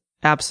adds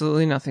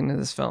absolutely nothing to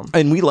this film.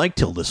 And we like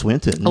Tilda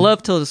Swinton. I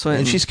love Tilda Swinton.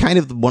 And she's kind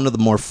of one of the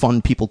more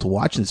fun people to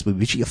watch in this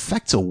movie. She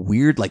affects a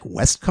weird like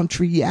West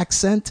Country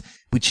accent,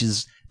 which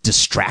is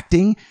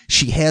distracting.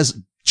 She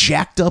has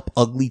jacked up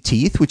ugly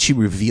teeth, which she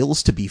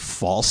reveals to be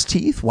false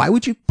teeth. Why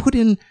would you put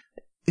in,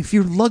 if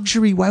you're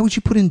luxury, why would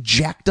you put in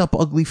jacked up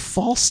ugly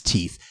false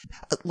teeth?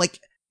 We'll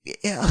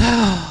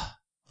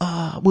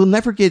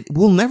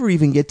never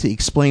even get to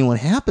explain what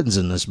happens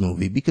in this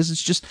movie because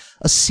it's just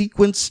a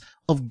sequence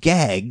of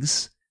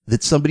gags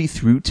that somebody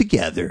threw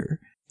together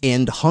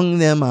and hung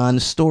them on a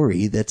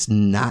story that's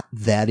not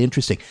that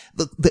interesting.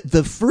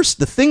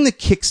 The thing that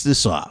kicks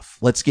this off,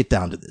 let's get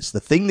down to this. The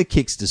thing that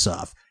kicks this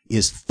off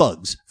is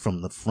thugs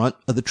from the front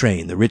of the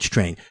train, the rich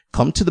train,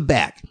 come to the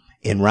back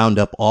and round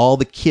up all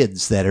the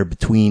kids that are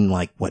between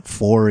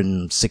 4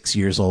 and 6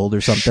 years old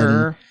or something.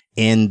 Sure.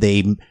 And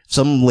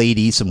some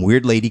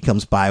weird lady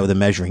comes by with a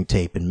measuring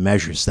tape and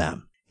measures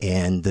them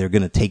and they're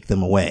going to take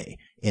them away.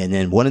 And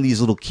then one of these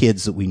little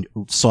kids that we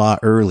saw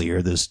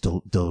earlier, this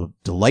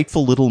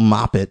delightful little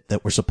moppet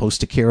that we're supposed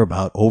to care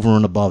about over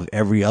and above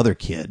every other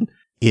kid,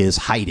 is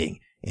hiding.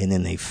 And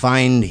then they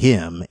find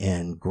him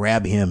and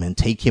grab him and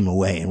take him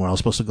away. And we're all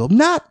supposed to go,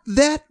 not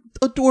that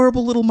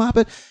adorable little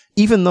moppet,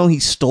 even though he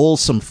stole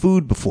some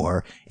food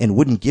before and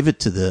wouldn't give it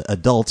to the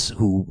adults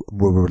who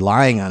were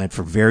relying on it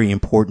for very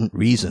important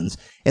reasons.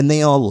 And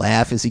they all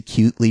laugh as he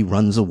cutely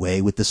runs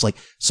away with this like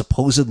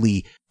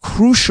supposedly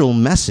crucial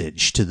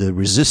message to the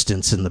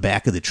resistance in the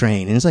back of the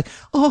train. And it's like,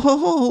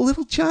 oh,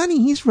 little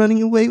Johnny, he's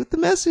running away with the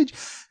message.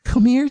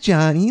 Come here,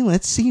 Johnny.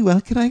 Let's see.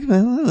 What can I,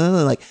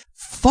 like,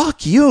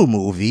 fuck you,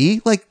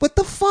 movie. Like, what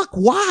the fuck?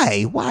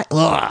 Why?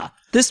 Ugh.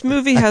 This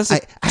movie has a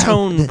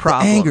tone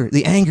problem.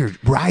 The anger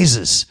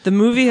rises. The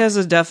movie has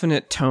a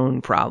definite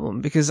tone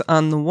problem because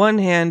on the one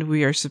hand,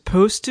 we are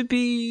supposed to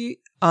be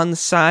on the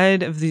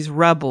side of these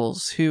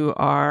rebels who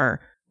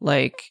are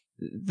like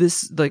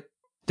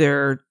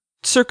their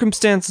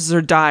circumstances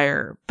are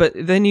dire, but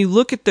then you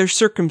look at their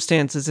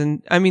circumstances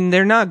and I mean,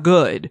 they're not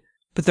good,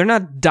 but they're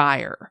not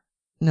dire.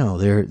 No,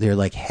 they're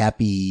like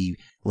happy,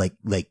 like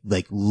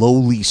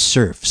lowly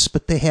serfs,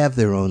 but they have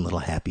their own little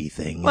happy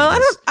thing. Well,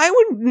 I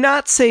would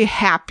not say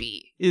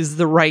happy is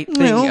the right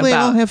thing. Well, they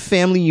all have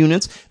family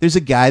units. There's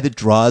a guy that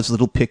draws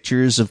little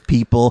pictures of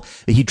people.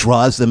 He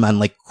draws them on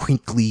like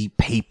crinkly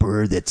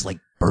paper that's like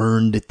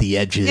burned at the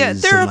edges. Yeah,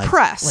 they're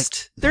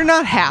oppressed. They're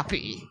not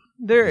happy.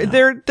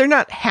 They're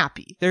not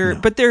happy.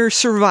 But they're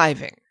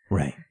surviving.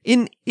 Right.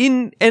 And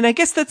I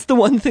guess that's the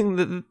one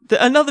thing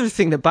another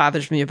thing that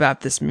bothers me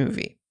about this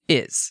movie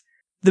is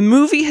the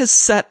movie has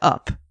set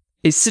up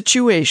a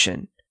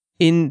situation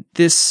in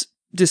this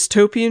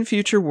dystopian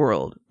future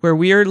world where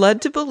we are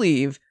led to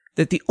believe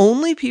that the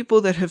only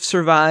people that have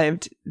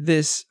survived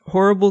this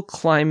horrible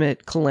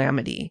climate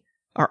calamity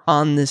are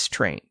on this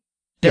train.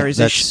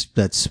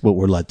 That's what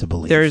we're led to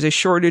believe. There is a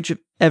shortage of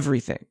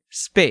everything: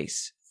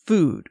 space,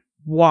 food,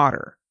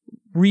 water,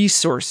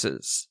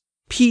 resources,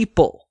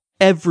 people,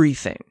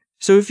 everything.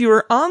 So if you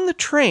are on the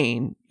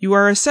train, you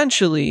are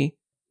essentially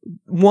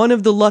one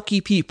of the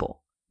lucky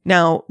people.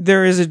 Now,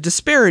 there is a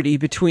disparity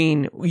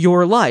between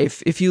your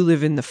life if you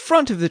live in the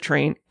front of the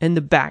train and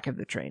the back of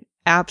the train.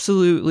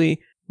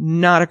 Absolutely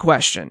not a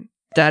question.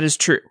 That is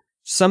true.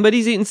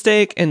 Somebody's eating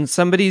steak and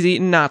somebody's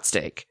eating not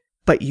steak,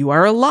 but you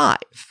are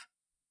alive.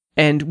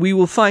 And we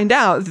will find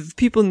out that the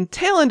people in the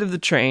tail end of the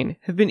train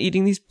have been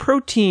eating these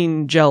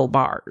protein gel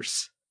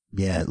bars.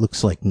 Yeah, it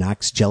looks like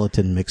Knox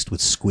gelatin mixed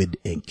with squid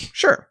ink.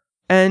 Sure.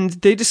 And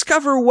they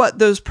discover what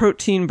those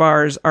protein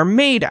bars are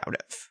made out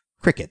of.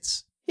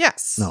 Crickets.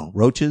 Yes. No,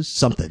 roaches,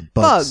 something.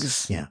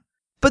 Bugs. Yeah.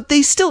 But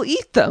they still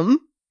eat them.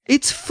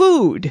 It's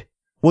food.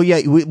 Well, yeah.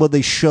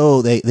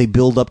 They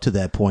build up to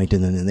that point,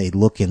 and then they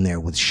look in there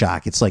with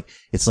shock. It's like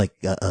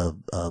a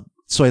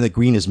Soy the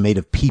Green is made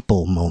of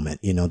people moment.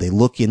 You know, they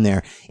look in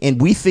there,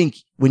 and we think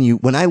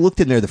when I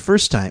looked in there the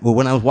first time, well,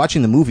 when I was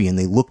watching the movie and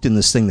they looked in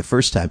this thing the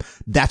first time,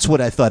 that's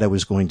what I thought I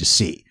was going to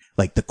see.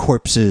 Like the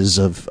corpses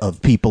of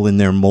people in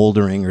there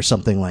moldering or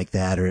something like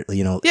that, or,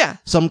 you know,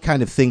 some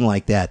kind of thing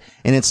like that.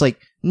 And it's like,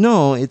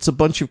 no, it's a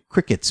bunch of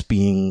crickets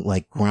being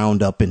like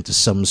ground up into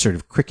some sort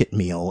of cricket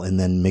meal and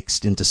then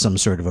mixed into some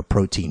sort of a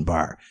protein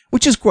bar,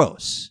 which is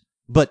gross.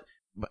 But,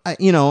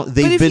 you know,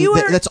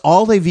 that's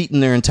all they've eaten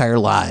their entire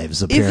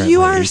lives, apparently. If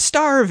you are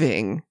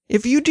starving,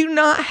 if you do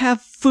not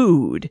have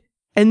food,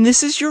 and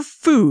this is your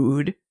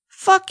food,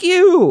 fuck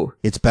you.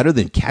 It's better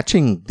than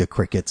catching the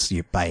crickets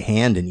by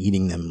hand and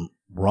eating them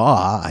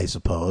raw, I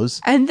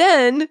suppose. And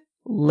then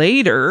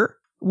later,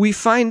 we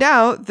find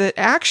out that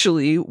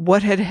actually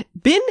what had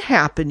been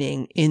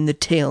happening in the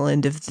tail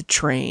end of the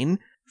train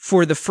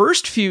for the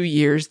first few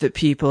years that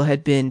people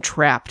had been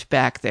trapped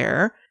back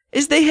there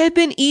is they had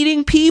been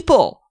eating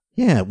people.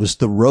 Yeah, it was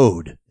the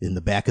road in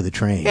the back of the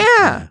train.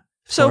 Yeah.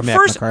 So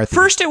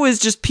first it was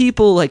just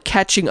people like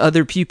catching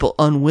other people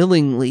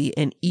unwillingly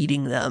and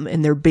eating them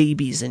and their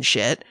babies and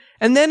shit.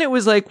 And then it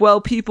was like, well,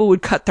 people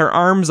would cut their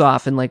arms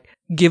off and like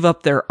give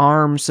up their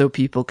arms so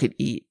people could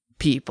eat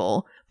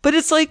people. But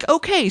it's like,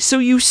 okay, so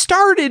you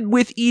started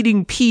with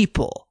eating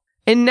people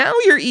and now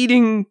you're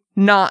eating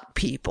not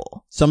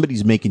people.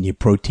 Somebody's making you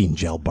protein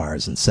gel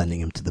bars and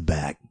sending them to the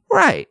back.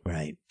 Right.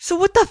 Right. So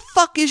what the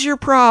fuck is your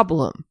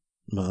problem?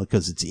 Well,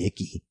 because it's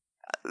icky.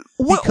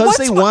 Because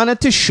they wanted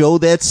to show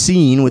that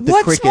scene with the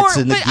crickets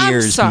and the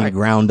gears being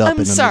ground up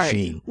in the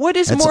machine. What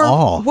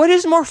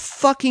is more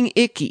fucking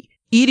icky?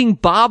 Eating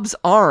Bob's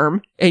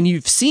arm, and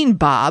you've seen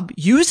Bob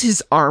use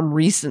his arm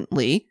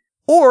recently,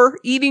 or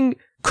eating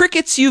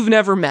crickets you've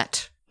never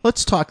met?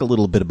 Let's talk a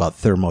little bit about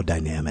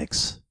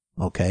thermodynamics,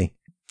 okay?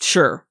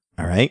 Sure.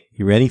 All right,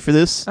 you ready for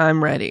this?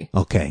 I'm ready.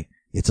 Okay.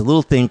 It's a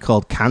little thing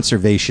called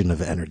conservation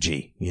of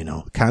energy,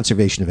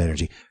 conservation of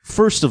energy.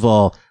 First of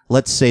all,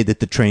 let's say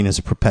that the train is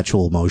a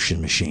perpetual motion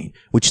machine,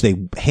 which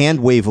they hand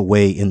wave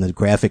away in the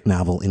graphic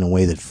novel in a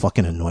way that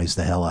fucking annoys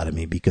the hell out of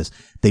me because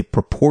they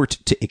purport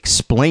to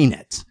explain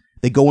it.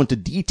 They go into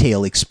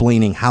detail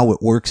explaining how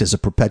it works as a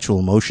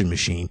perpetual motion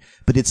machine,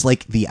 but it's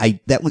like the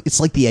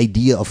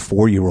idea a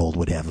 4-year-old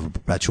would have of a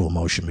perpetual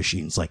motion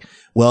machine. It's like,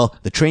 well,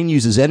 the train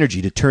uses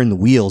energy to turn the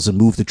wheels and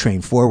move the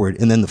train forward,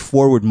 and then the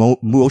forward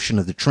motion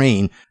of the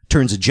train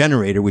turns a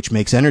generator, which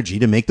makes energy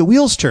to make the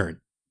wheels turn.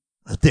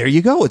 There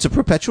you go. It's a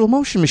perpetual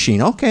motion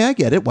machine. Okay, I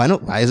get it. Why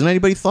hasn't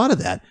anybody thought of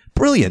that?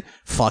 Brilliant.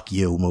 Fuck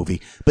you,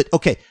 movie. But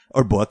okay,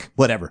 or book,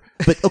 whatever.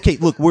 But okay,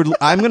 look,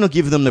 I'm going to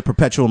give them the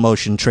perpetual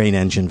motion train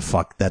engine.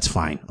 Fuck, that's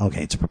fine.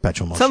 Okay, it's a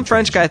perpetual motion. Some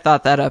French guy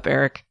thought that up,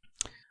 Eric.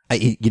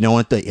 You know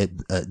what?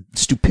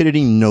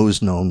 Stupidity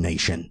knows no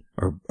nation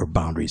or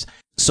boundaries.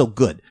 So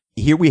good.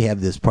 Here we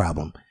have this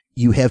problem.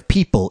 You have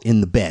people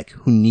in the back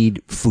who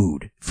need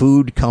food.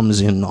 Food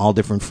comes in all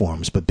different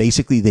forms, but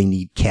basically they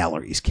need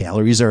calories.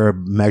 Calories are a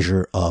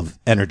measure of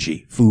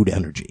energy, food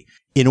energy.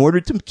 In order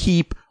to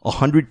keep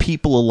 100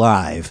 people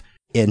alive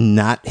and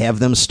not have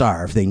them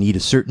starve, they need a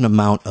certain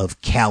amount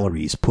of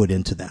calories put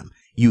into them.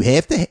 You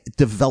have to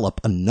develop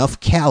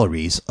enough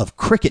calories of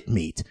cricket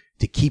meat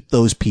to keep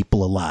those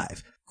people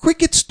alive.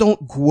 Crickets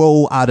don't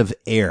grow out of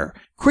air.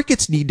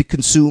 Crickets need to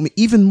consume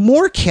even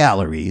more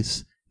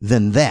calories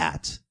than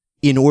that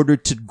in order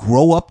to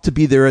grow up to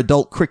be their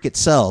adult cricket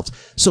selves.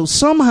 So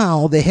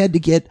somehow they had to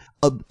get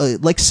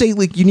like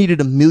you needed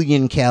 1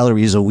 million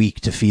calories a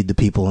week to feed the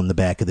people in the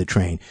back of the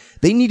train.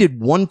 They needed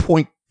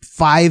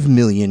 1.5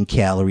 million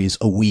calories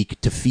a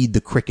week to feed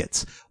the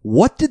crickets.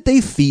 What did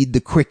they feed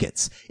the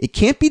crickets? It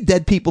can't be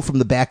dead people from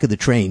the back of the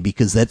train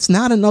because that's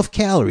not enough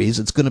calories.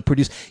 It's going to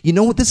produce, you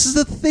know what? This is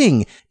the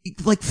thing.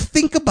 Like,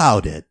 think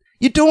about it.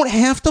 You don't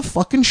have to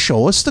fucking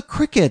show us the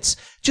crickets.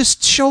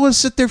 Just show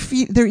us that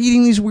they're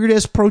eating these weird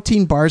ass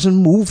protein bars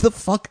and move the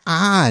fuck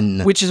on.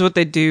 Which is what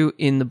they do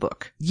in the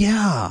book.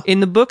 Yeah. In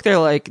the book,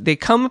 they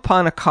come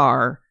upon a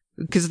car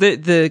because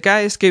the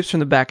guy escapes from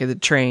the back of the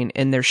train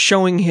and they're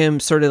showing him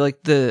sort of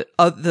like the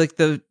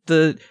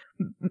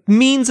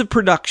means of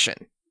production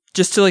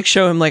just to like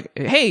show him like,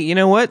 hey, you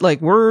know what? Like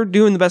we're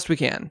doing the best we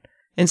can.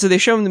 And so they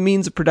show him the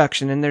means of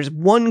production and there's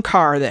one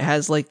car that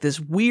has like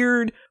this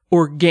weird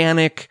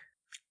organic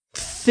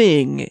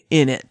thing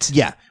in it.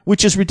 Yeah,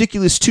 which is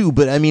ridiculous too,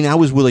 but I mean, I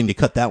was willing to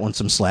cut that one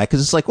some slack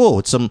because it's like, oh,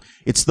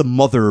 it's the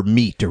mother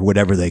meat or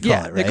whatever they call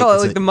it, right? They call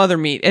it like the mother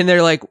meat. And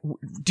they're like,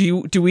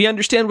 do we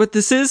understand what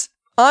this is?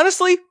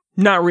 Honestly,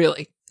 not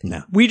really.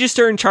 No. We just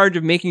are in charge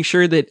of making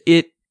sure that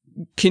it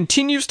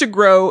continues to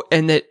grow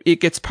and that it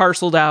gets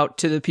parceled out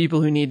to the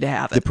people who need to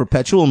have it. The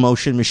perpetual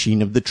motion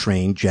machine of the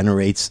train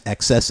generates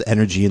excess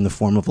energy in the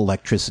form of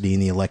electricity,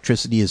 and the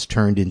electricity is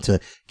turned into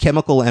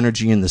chemical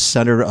energy in the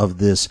center of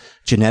this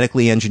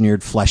genetically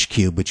engineered flesh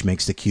cube, which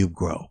makes the cube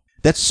grow.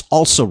 That's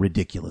also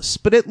ridiculous,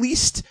 but at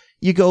least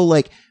you go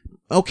like,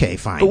 okay,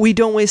 fine. But we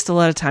don't waste a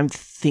lot of time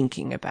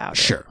thinking about it.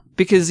 Sure.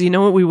 Because you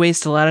know what we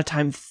waste a lot of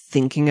time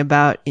thinking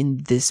about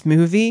in this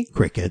movie?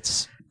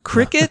 Crickets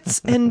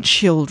and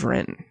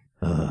children.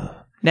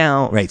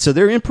 Now, right. So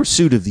they're in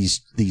pursuit of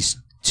these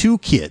two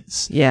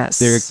kids. Yes.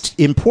 They're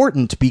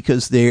important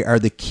because they are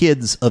the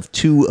kids of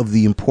two of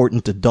the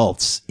important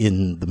adults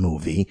in the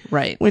movie.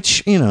 Right.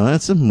 Which, you know,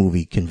 that's a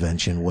movie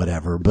convention,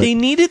 whatever. But they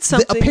needed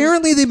something.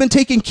 Apparently they've been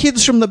taking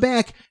kids from the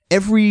back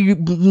every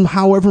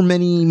however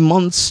many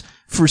months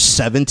for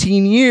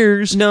 17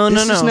 years. No.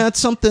 This is not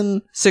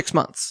something. 6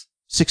 months.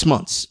 6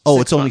 months. Oh,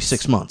 it's only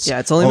 6 months. Yeah,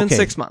 it's only been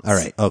 6 months. All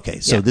right. Okay.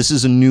 So this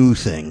is a new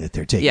thing that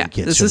they're taking kids from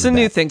the back. This is a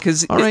new thing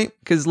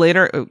because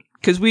later,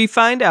 because we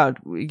find out,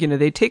 you know,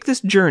 they take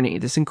this journey,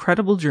 this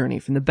incredible journey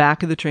from the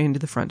back of the train to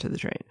the front of the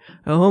train.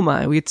 Oh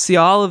my, we get to see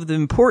all of the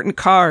important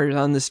cars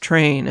on this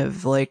train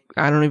of like,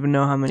 I don't even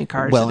know how many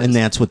cars. Well, and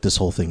that's what this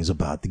whole thing is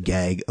about. The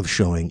gag of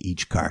showing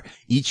each car.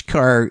 Each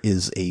car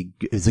is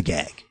a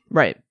gag.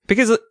 Right.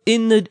 Because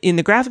in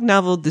the graphic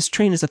novel, this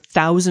train is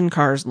 1,000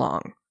 cars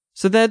long.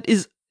 So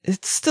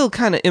it's still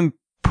kind of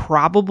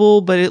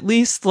improbable, but at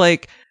least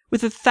like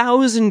with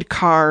 1,000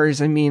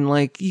 cars, I mean,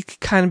 like you could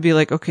kind of be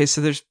like, okay,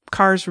 so there's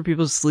cars for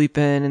people to sleep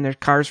in and there's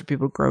cars for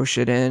people to grow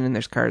shit in and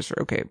there's cars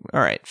for, okay, all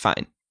right,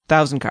 fine.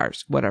 1,000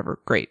 cars, whatever.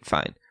 Great.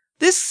 Fine.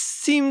 This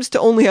seems to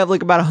only have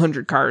like about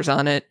 100 cars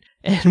on it.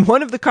 And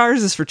one of the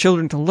cars is for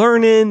children to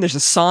learn in. There's a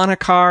sauna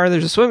car.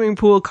 There's a swimming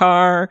pool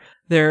car.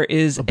 There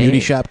is a beauty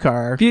shop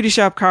car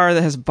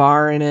that has a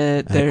bar in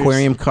it. There's an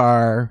aquarium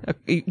car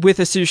with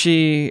a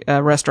sushi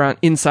restaurant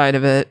inside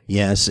of it.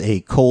 Yes, a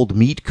cold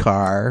meat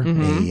car,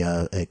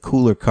 a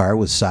cooler car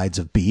with sides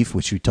of beef,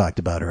 which we talked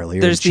about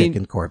earlier. There's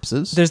chicken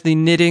corpses. There's the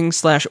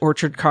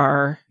knitting/orchard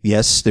car.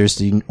 Yes, there's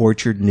the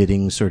orchard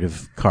knitting sort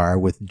of car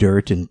with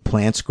dirt and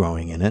plants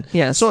growing in it.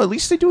 Yes. So at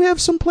least they do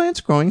have some plants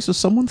growing. So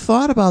someone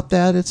thought about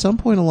that at some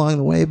point along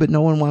the way, but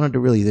no one wanted to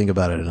really think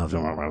about it enough.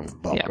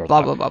 Yeah,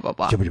 blah blah blah blah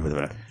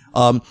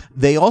blah.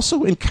 They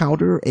also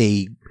encounter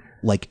a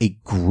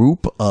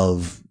group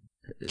of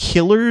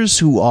killers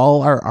who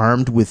all are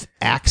armed with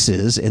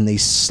axes, and they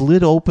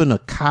slit open a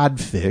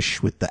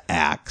codfish with the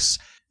axe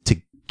to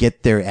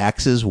get their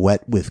axes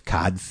wet with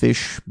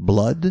codfish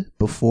blood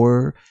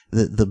before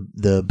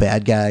the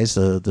bad guys,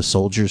 the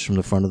soldiers from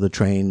the front of the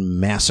train,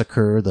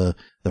 massacre the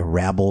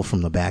rabble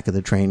from the back of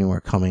the train who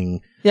are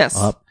coming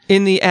up.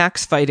 In the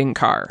axe fighting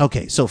car.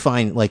 Okay, so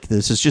fine. Like,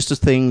 this is just a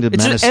thing to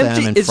menace them and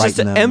frighten them. It's just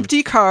an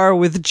empty car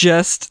with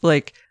just,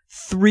 like,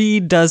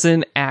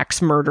 36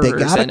 axe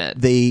murderers in it.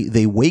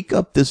 They wake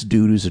up this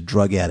dude who's a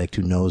drug addict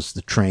who knows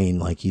the train,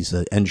 like he's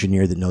an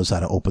engineer that knows how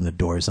to open the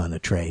doors on a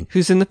train.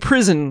 Who's in the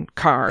prison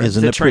car.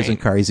 Prison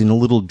car. He's in a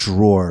little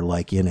drawer,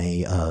 like in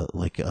a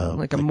like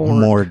a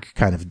morgue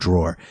kind of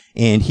drawer.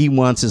 And he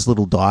wants his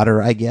little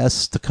daughter, I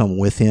guess, to come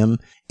with him.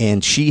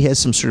 And she has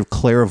some sort of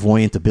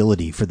clairvoyant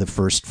ability for the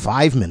first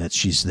 5 minutes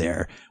she's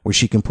there, where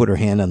she can put her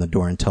hand on the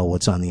door and tell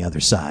what's on the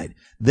other side.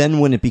 Then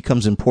when it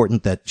becomes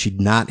important that she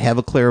not have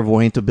a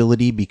clairvoyant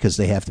ability because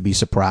they have to be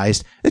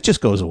surprised, it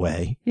just goes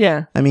away.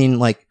 Yeah. I mean,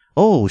 like,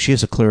 oh, she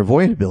has a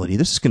clairvoyant ability.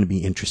 This is going to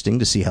be interesting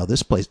to see how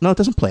this plays. No, it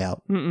doesn't play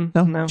out. No.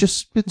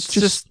 It's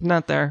just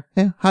not there.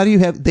 Yeah. How do you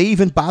have, they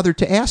even bothered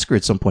to ask her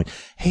at some point,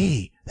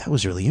 hey, that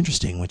was really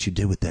interesting what you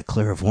did with that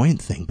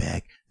clairvoyant thing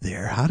back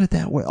there. How did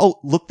that work? Oh,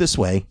 look this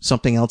way.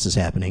 Something else is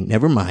happening.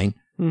 Never mind.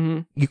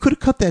 Mm-hmm. You could have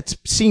cut that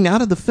scene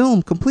out of the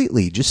film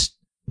completely.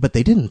 But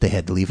they didn't. They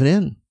had to leave it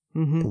in.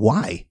 Mm-hmm.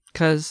 Why?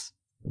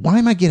 Why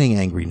am I getting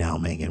angry now,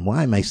 Megan?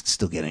 Why am I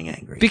still getting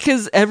angry?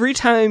 Because every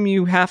time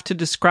you have to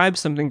describe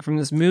something from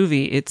this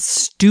movie, it's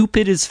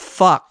stupid as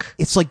fuck.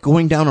 It's like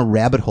going down a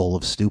rabbit hole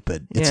of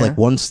stupid. It's like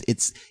once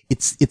it's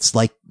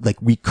like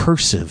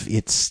recursive.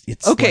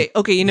 It's okay.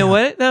 You know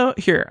what though?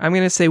 Here, I'm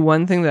going to say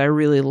one thing that I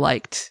really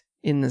liked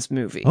in this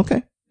movie.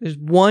 Okay. There's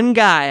one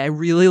guy I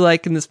really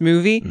like in this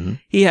movie. Mm-hmm.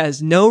 He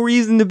has no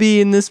reason to be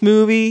in this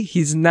movie.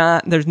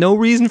 There's no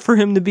reason for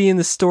him to be in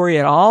the story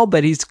at all,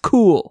 but he's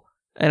cool.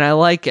 And I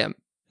like him.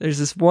 There's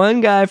this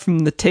one guy from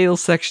the tail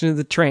section of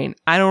the train.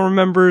 I don't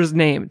remember his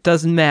name. It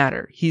doesn't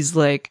matter. He's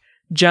like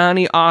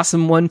Johnny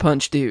Awesome One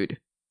Punch Dude.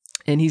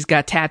 And he's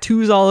got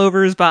tattoos all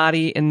over his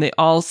body, and they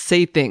all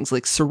say things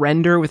like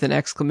surrender with an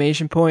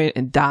exclamation point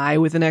and die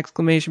with an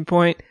exclamation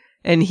point.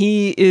 And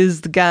he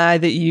is the guy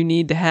that you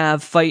need to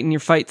have fighting your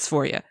fights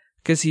for you,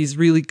 because he's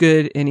really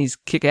good and he's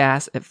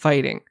kick-ass at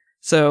fighting.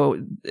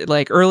 So,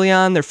 like, early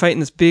on, they're fighting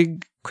this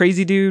big,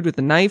 crazy dude with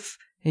a knife,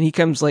 and he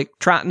comes, like,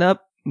 trotting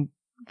up,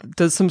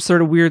 does some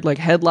sort of weird, like,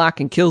 headlock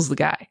and kills the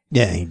guy.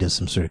 Yeah, he does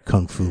some sort of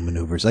kung fu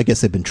maneuvers. I guess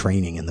they've been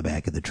training in the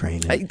back of the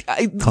train.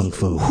 Kung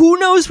fu. Who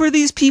knows where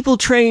these people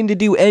train to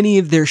do any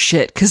of their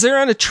shit? Because they're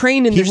on a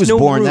train and there's no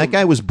room. That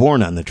guy was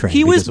born on the train.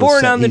 He was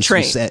born on the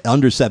train. He was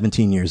under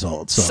 17 years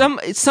old. So.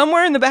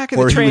 Somewhere in the back of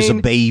the train. Or he was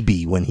a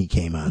baby when he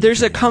came on.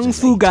 There's a kung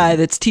fu guy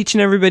that's teaching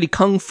everybody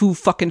kung fu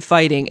fucking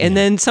fighting. And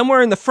then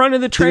somewhere in the front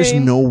of the train. There's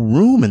no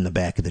room in the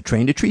back of the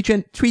train to treat.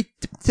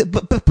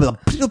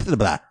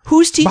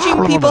 Who's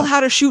teaching people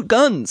how to shoot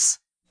guns?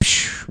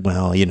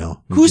 Well, you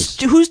know. Who's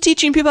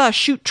teaching people how to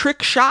shoot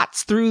trick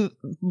shots through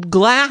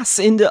glass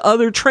into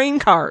other train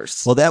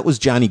cars? Well, that was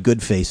Johnny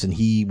Goodface, and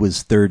he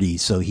was 30,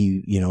 so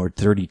he, or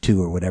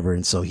 32 or whatever,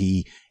 and so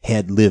he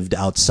had lived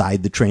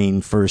outside the train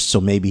first, so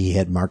maybe he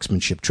had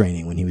marksmanship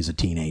training when he was a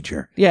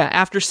teenager. Yeah,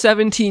 after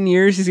 17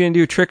 years, he's going to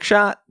do a trick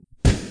shot?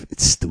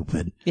 It's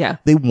stupid. Yeah.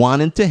 They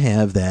wanted to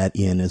have that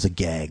in as a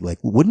gag. Like,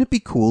 wouldn't it be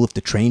cool if the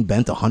train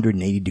bent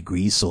 180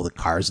 degrees so the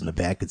cars in the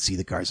back could see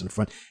the cars in the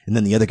front? And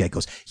then the other guy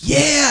goes,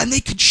 yeah, and they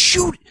could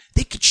shoot.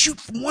 They could shoot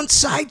from one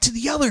side to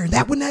the other.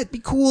 Wouldn't that be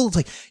cool? It's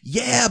like,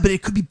 yeah, but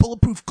it could be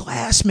bulletproof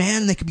glass,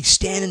 man. And they could be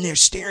standing there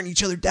staring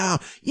each other down.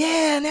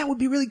 Yeah, and that would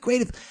be really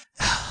great if...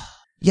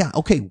 Yeah,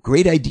 okay,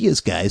 great ideas,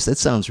 guys. That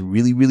sounds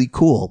really, really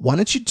cool. Why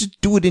don't you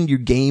just do it in your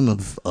game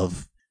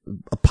of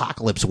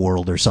Apocalypse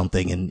World or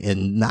something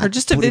and not, or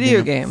just a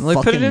video game.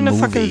 Like, put it in a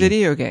fucking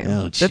video game.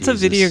 Oh, that's a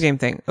video game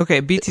thing.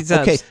 Okay, BT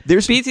Dubs. Okay,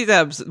 there's BT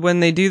Dubs.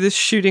 When they do this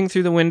shooting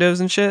through the windows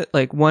and shit,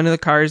 like one of the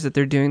cars that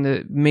they're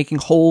doing making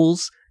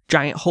holes,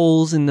 giant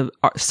holes in the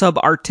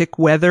subarctic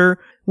weather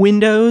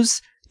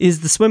windows is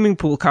the swimming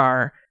pool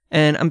car.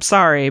 And I'm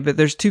sorry, but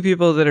there's two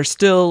people that are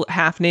still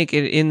half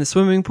naked in the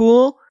swimming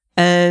pool,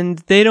 and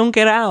they don't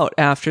get out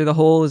after the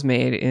hole is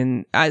made.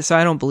 So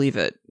I don't believe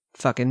it.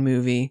 Fucking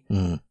movie.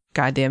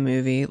 Goddamn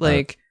movie.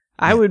 Like,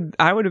 I would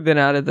have been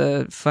out of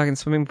the fucking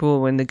swimming pool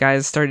when the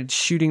guys started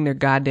shooting their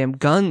goddamn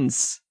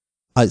guns.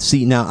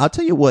 See, now I'll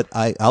tell you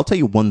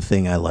one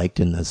thing I liked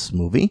in this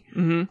movie.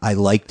 Mm-hmm. I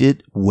liked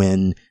it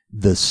when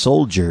the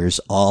soldiers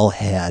all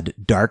had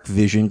dark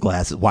vision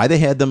glasses. Why they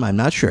had them, I'm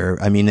not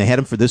sure. I mean, they had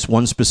them for this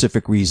one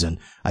specific reason.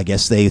 I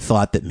guess they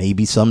thought that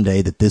maybe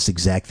someday that this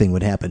exact thing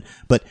would happen.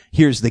 But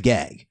here's the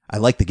gag. I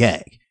like the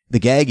gag. The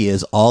gag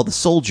is all the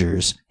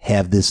soldiers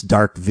have this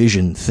dark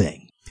vision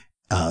thing.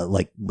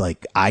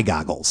 Like eye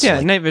goggles.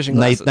 Yeah, night vision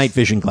glasses. Night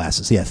vision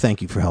glasses. Yeah,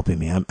 thank you for helping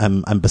me.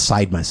 I'm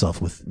beside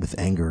myself with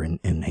anger and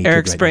hatred.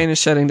 Eric's brain is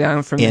shutting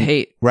down from the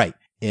hate. Right.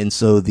 And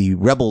so the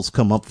rebels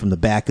come up from the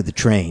back of the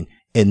train,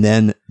 and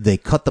then they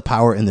cut the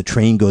power and the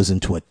train goes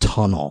into a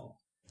tunnel.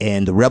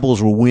 And the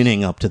rebels were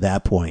winning up to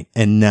that point.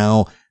 And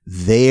now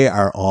they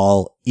are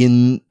all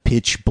in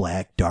pitch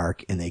black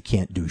dark and they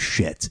can't do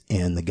shit.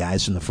 And the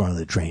guys from the front of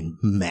the train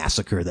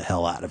massacre the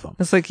hell out of them.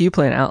 It's like you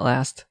playing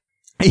Outlast.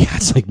 Yeah,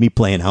 it's like me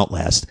playing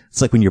Outlast.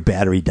 It's like when your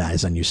battery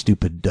dies on your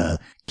stupid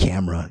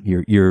camera.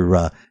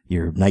 Your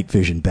night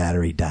vision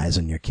battery dies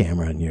on your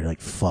camera and you're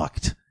like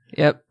fucked.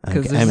 Yep.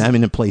 I'm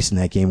in a place in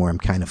that game where I'm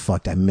kind of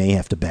fucked. I may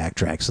have to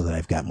backtrack so that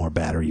I've got more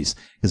batteries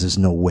because there's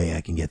no way I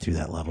can get through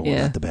that level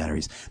without the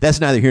batteries. That's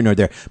neither here nor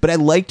there. But I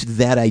liked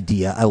that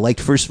idea. I liked,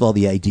 first of all,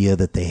 the idea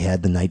that they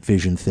had the night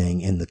vision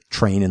thing in the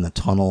train in the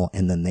tunnel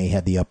and then they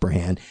had the upper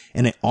hand.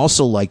 And I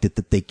also liked it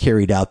that they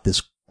carried out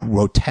this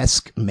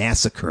grotesque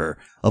massacre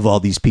of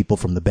all these people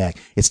from the back.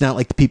 It's not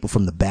like the people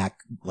from the back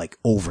like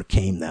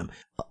overcame them.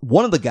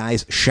 One of the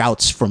guys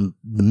shouts from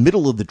the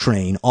middle of the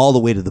train all the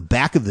way to the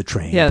back of the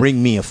train,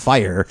 bring me a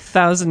fire.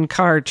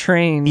 1,000-car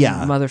train,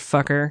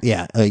 motherfucker.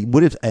 Yeah,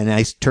 and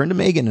I turned to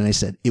Megan and I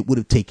said, it would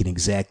have taken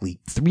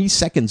exactly 3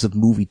 seconds of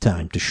movie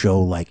time to show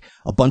like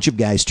a bunch of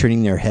guys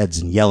turning their heads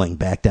and yelling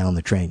back down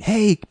the train,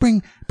 hey,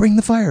 bring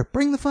the fire,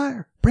 bring the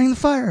fire. Bring the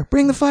fire,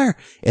 bring the fire,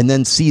 and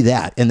then see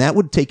that. And that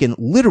would have taken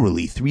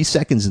literally 3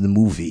 seconds in the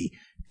movie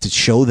to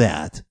show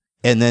that.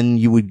 And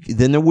then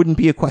then there wouldn't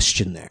be a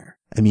question there.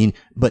 I mean,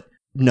 but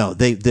no,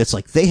 they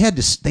had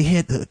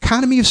the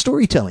economy of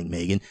storytelling,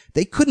 Megan.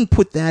 They couldn't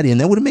put that in.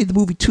 That would have made the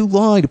movie too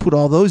long to put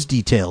all those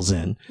details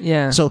in.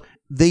 Yeah. So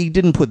they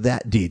didn't put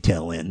that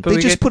detail in. But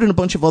they just put in a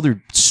bunch of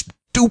other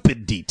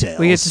stupid details.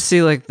 We get to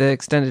see like the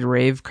extended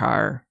rave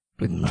car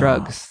with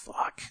drugs.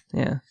 Fuck.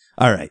 Yeah.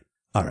 All right.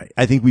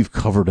 I think we've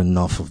covered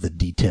enough of the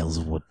details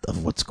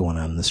of what's going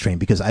on in this train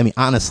because, I mean,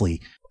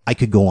 honestly, I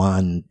could go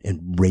on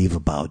and rave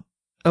about.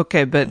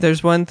 Okay, but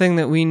there's one thing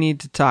that we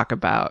need to talk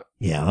about.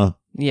 Yeah?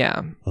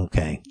 Yeah.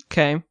 Okay.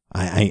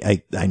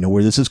 I know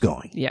where this is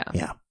going. Yeah.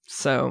 Yeah.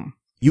 So.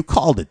 You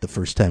called it the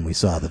first time we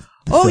saw the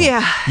film.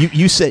 Yeah.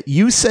 You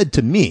said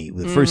to me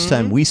the first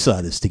time we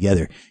saw this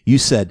together, you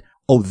said,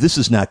 oh, this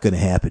is not going to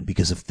happen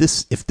because if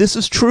this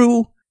is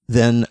true,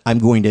 then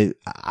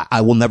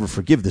I will never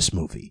forgive this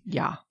movie.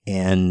 Yeah.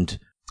 And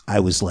I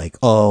was like,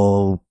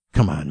 oh,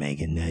 come on,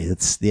 Megan.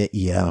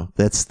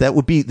 That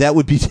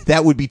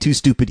would be too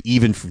stupid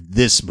even for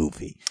this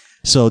movie.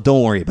 So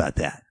don't worry about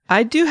that.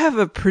 I do have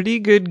a pretty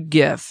good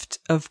gift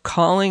of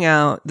calling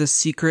out the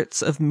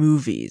secrets of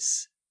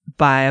movies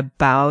by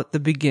about the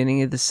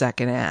beginning of the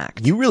second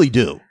act. You really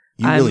do.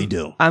 Really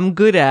do. I'm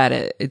good at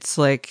it. It's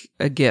like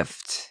a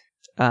gift.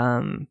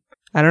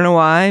 I don't know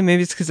why.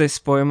 Maybe it's because I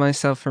spoil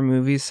myself for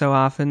movies so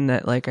often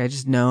that like I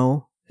just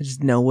know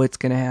what's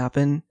going to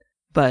happen.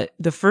 But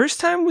the first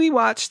time we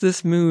watched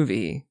this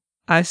movie,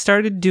 I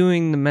started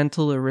doing the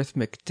mental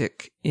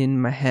arithmetic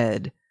in my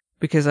head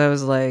because I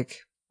was like,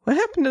 what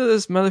happened to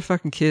those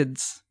motherfucking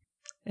kids?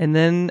 And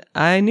then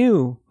I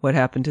knew what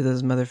happened to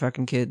those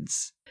motherfucking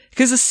kids.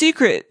 Because the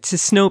secret to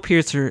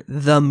Snowpiercer,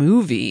 the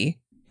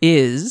movie,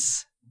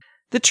 is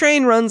the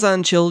train runs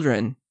on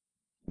children.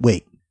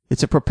 Wait.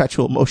 It's a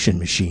perpetual motion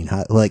machine.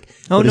 Huh? Like,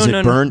 what does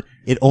it burn?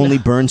 It only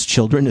burns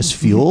children as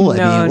fuel?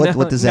 I mean,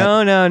 what does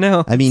that?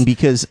 No. I mean,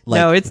 because like.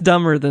 No, it's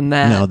dumber than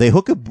that. No, they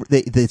hook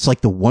it's like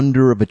the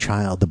wonder of a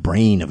child, the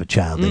brain of a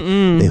child.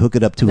 They hook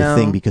it up to a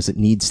thing because it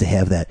needs to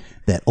have that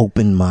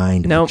open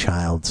mind of a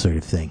child sort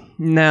of thing.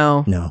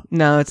 No,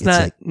 it's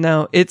not. Like,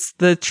 no, it's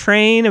the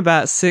train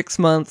about 6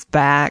 months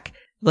back.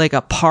 Like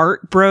a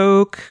part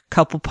broke,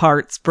 couple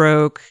parts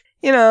broke.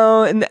 You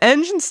know, and the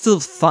engine's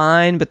still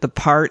fine, but the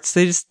parts,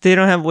 they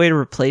don't have a way to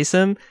replace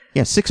them.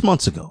 Yeah, 6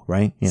 months ago,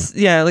 right?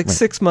 Yeah, like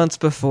 6 months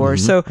before.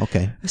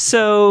 Mm-hmm.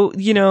 So,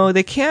 you know,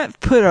 they can't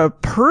put a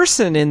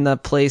person in the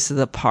place of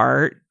the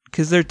part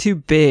because they're too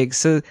big.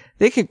 So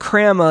they could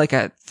cram like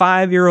a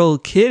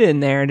 5-year-old kid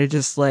in there to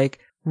just like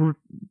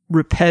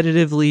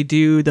repetitively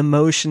do the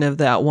motion of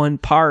that one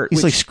part.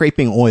 He's like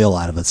scraping oil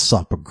out of a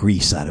sump or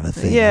grease out of a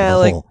thing. Yeah,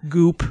 like hole.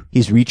 Goop.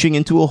 He's reaching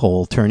into a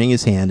hole, turning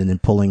his hand, and then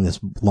pulling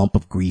this lump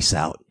of grease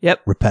out.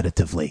 Yep.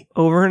 Repetitively.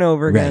 Over and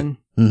over again.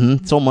 Right.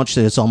 Mm-hmm. So much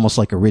that it's almost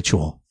like a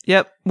ritual.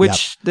 Yep.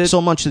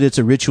 So much that it's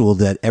a ritual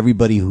that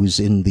everybody who's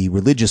in the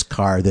religious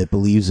car that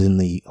believes in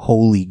the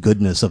holy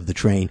goodness of the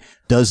train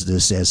does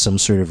this as some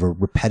sort of a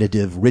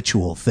repetitive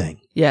ritual thing.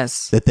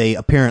 Yes. That they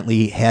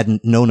apparently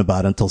hadn't known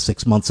about until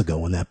 6 months ago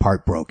when that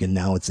part broke, and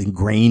now it's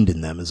ingrained in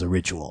them as a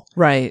ritual.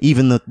 Right.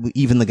 Even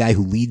the guy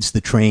who leads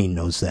the train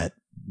knows that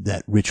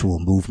ritual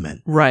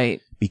movement.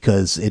 Right.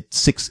 Because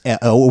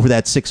over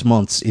that 6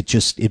 months,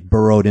 it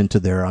burrowed into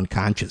their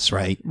unconscious,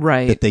 right?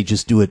 Right. That they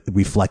just do it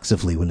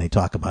reflexively when they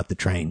talk about the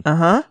train.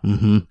 Uh-huh.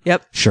 Mm-hmm.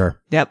 Yep. Sure.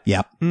 Yep.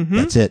 Mm-hmm.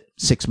 That's it.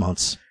 6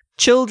 months.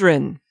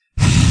 Children.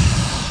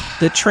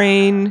 The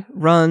train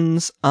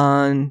runs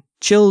on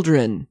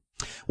children.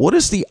 What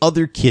does the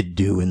other kid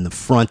do in the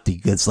front?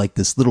 It's like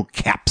this little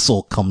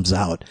capsule comes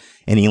out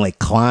and he like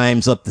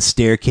climbs up the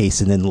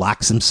staircase and then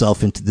locks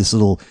himself into this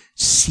little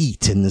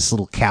seat in this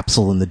little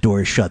capsule and the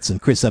door shuts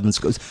and Chris Evans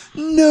goes,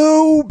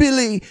 "No,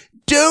 Billy,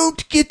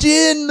 don't get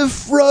in the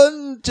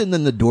front." And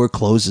then the door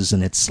closes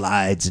and it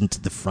slides into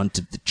the front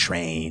of the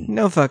train.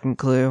 No fucking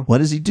clue. What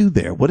does he do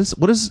there?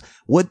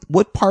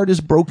 What part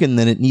is broken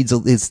that it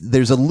needs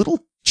there's a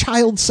little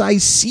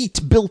child-sized seat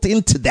built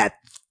into that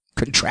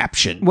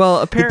contraption?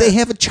 Well, did they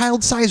have a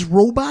child-sized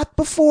robot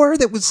before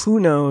that was? Who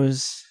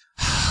knows?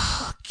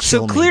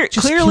 Kill me.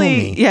 Just kill clearly,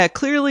 me. yeah,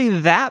 clearly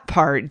that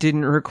part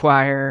didn't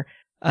require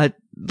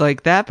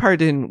that part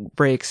didn't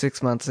break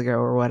 6 months ago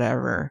or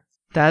whatever.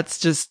 That's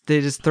just,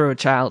 they just throw a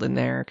child in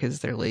there because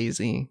they're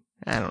lazy.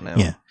 I don't know.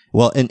 Yeah.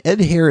 Well, and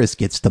Ed Harris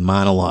gets the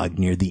monologue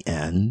near the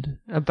end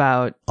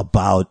About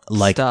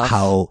like stuff.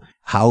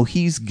 how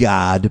he's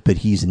God, but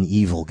he's an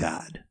evil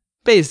God.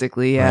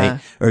 Basically, yeah.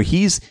 Right? Or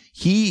he's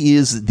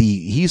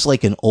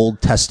like an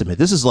Old Testament.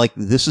 This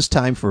is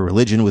time for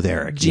religion with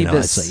Eric. You know,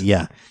 it's like,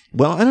 yeah.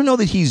 Well, I don't know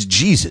that he's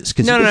Jesus.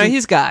 No,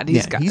 he's God.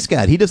 He's God. He's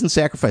God. He doesn't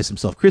sacrifice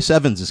himself. Chris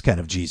Evans is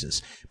kind of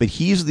Jesus, but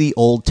he's the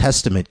Old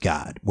Testament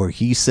God where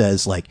he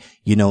says like,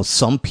 you know,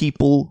 some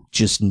people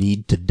just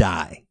need to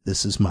die.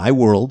 This is my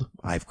world.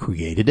 I've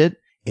created it.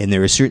 And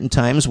there are certain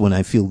times when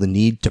I feel the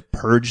need to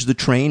purge the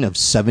train of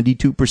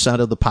 72%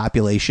 of the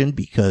population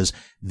because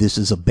this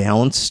is a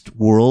balanced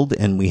world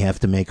and we have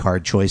to make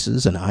hard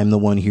choices. And I'm the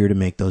one here to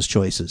make those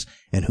choices.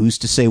 And who's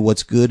to say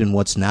what's good and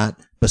what's not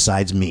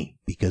besides me?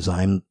 Because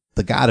I'm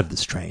the God of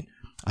this train.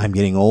 I'm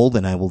getting old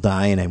and I will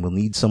die and I will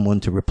need someone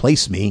to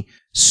replace me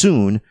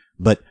soon.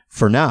 But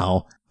for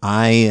now,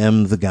 I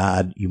am the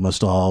God. You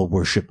must all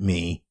worship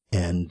me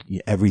and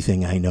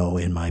everything I know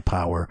in my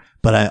power.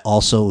 But I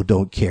also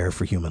don't care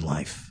for human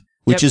life,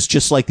 which is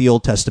just like the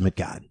Old Testament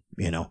God.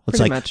 You know, it's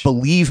Pretty like, much.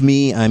 Believe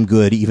me, I'm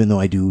good, even though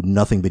I do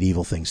nothing but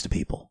evil things to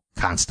people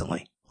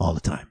constantly, all the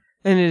time.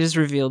 And it is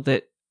revealed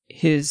that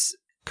his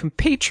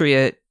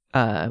compatriot,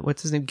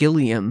 what's his name,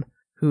 Gilliam,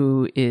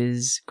 who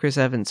is Chris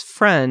Evans'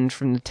 friend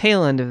from the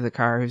tail end of the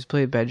car, who's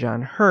played by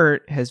John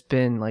Hurt, has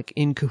been like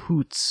in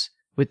cahoots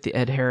with the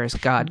Ed Harris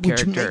God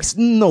character. Which makes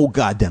no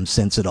goddamn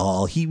sense at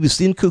all. He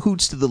was in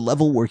cahoots to the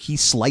level where he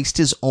sliced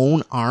his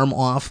own arm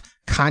off,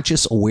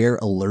 conscious, aware,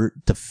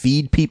 alert, to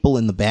feed people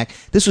in the back.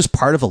 This was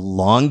part of a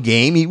long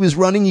game he was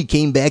running. He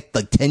came back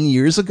like 10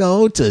 years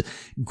ago to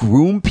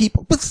groom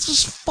people. But this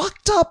is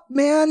fucked up,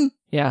 man.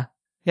 Yeah.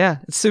 Yeah,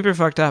 it's super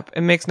fucked up.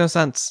 It makes no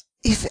sense.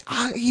 If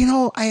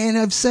and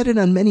I've said it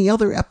on many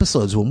other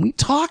episodes when we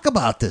talk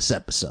about this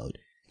episode,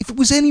 if it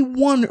was any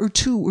 1 or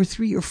 2 or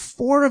 3 or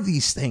 4 of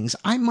these things,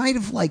 I might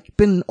have like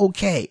been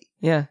okay.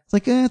 Yeah. It's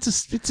like, it's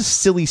a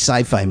silly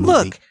sci-fi movie.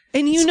 Look,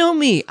 and you know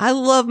me, I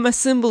love my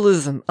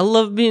symbolism. I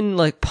love being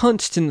like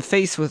punched in the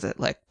face with it.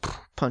 Like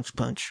punch,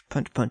 punch,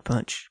 punch, punch,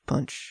 punch,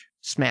 punch,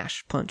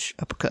 smash, punch,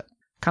 uppercut,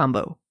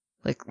 combo.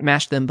 Like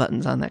mash them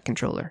buttons on that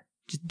controller.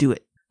 Just do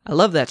it. I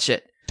love that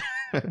shit.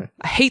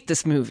 I hate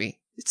this movie.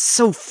 It's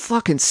so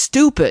fucking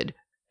stupid.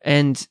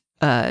 And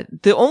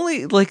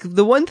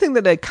the one thing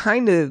that I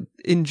kind of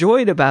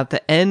enjoyed about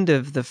the end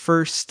of the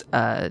first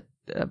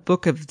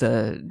book of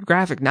the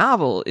graphic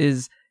novel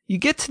is you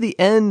get to the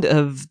end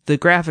of the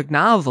graphic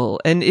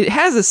novel and it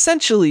has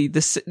essentially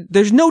this,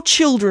 there's no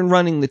children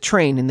running the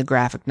train in the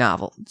graphic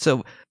novel.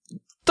 So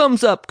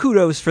thumbs up,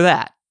 kudos for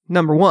that.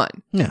 Number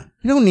one. Yeah.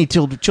 You don't need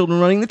children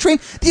running the train.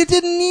 You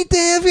didn't need to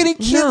have any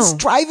kids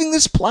driving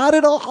this plot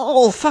at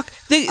all. Fuck.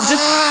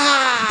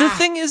 The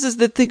thing is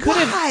that they could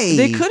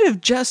have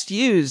just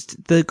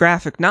used the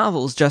graphic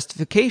novel's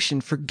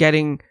justification for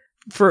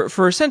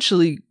for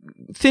essentially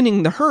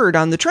thinning the herd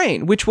on the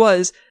train, which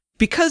was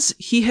because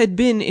he had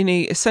been in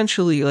a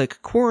essentially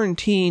like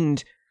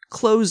quarantined,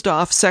 closed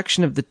off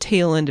section of the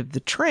tail end of the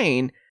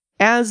train.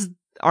 As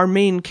our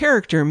main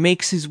character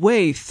makes his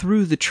way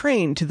through the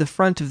train to the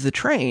front of the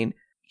train,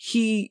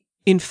 he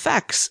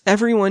infects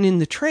everyone in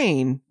the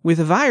train with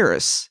a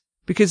virus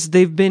because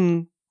they've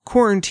been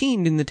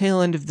quarantined in the tail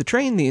end of the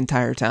train the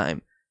entire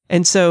time.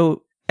 And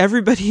so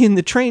everybody in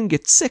the train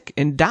gets sick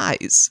and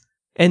dies.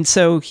 And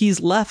so he's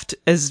left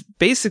as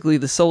basically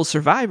the sole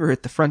survivor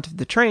at the front of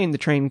the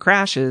train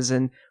crashes,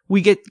 and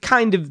we get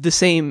kind of the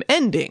same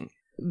ending.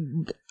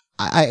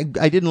 I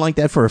didn't like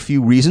that for a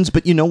few reasons,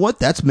 but you know what?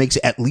 That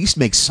at least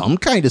makes some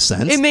kind of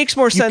sense. It makes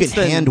more sense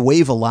than... You can hand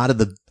wave a lot of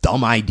the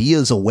dumb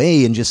ideas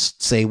away and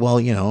just say, well,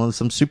 you know,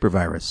 some super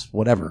virus,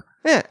 whatever.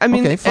 Yeah, I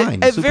mean, okay,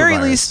 fine. At very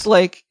least,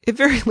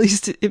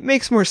 it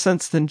makes more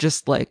sense than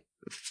just like,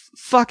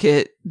 fuck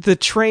it, the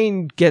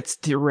train gets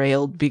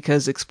derailed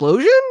because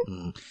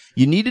explosion?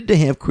 You needed to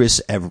have Chris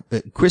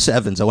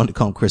Evans. I wanted to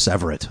call him Chris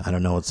Everett. I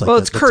don't know. It's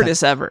like it's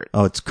Curtis Everett.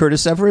 Oh, it's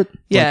Curtis Everett?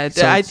 Yeah,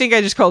 I think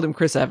I just called him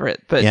Chris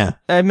Everett, but yeah.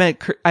 I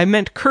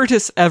meant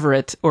Curtis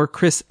Everett or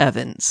Chris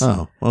Evans.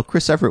 Oh, well,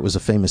 Chris Everett was a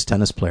famous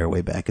tennis player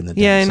way back in the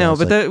day. Yeah, I know,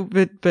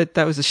 but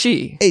that was a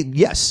she. Hey,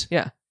 yes.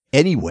 Yeah.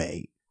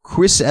 Anyway,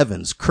 Chris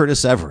Evans,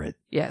 Curtis Everett,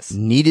 yes,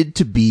 needed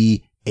to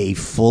be a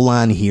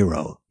full-on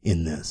hero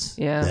in this.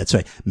 Yeah. That's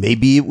right.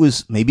 Maybe it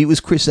was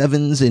Chris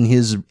Evans and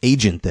his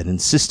agent that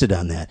insisted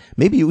on that.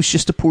 Maybe it was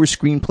just a poor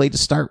screenplay to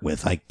start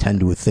with. I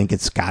tend to think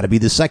it's got to be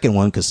the second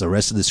one because the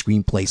rest of the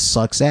screenplay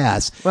sucks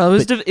ass. Well,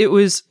 it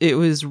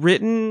was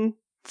written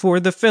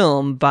for the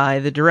film by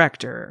the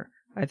director.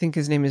 I think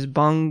his name is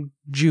Bong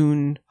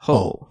Joon-ho.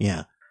 Oh,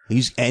 yeah.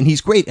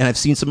 He's great. And I've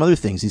seen some other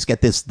things. He's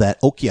got that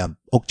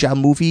Okja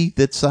movie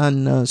that's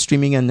on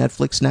streaming on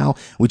Netflix now,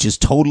 which is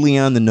totally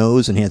on the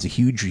nose and has a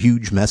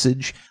huge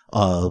message.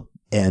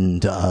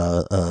 And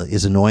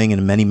is annoying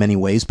in many, many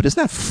ways, but it's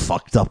not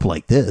fucked up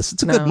like this.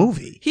 It's a good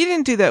movie. He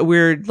didn't do that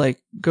weird, like,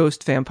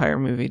 ghost vampire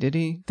movie, did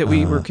he? That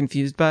we were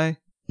confused by?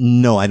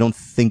 No, I don't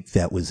think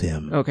that was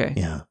him. Okay.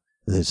 Yeah.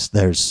 We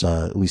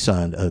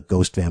saw a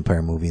ghost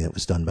vampire movie that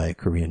was done by a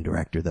Korean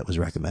director that was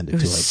recommended to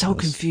us. It was so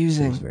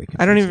confusing. It was very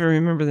confusing. I don't even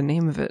remember the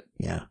name of it.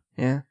 Yeah.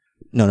 Yeah.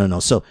 No.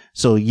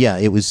 So yeah,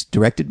 it was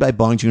directed by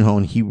Bong Joon-ho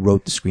and he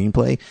wrote the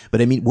screenplay.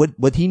 But I mean,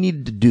 what he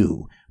needed to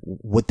do,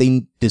 what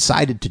they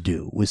decided to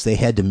do was they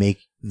had to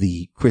make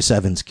the Chris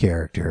Evans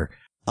character,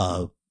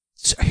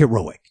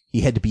 heroic.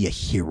 He had to be a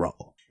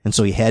hero. And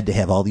so he had to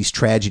have all these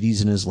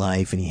tragedies in his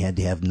life and he had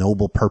to have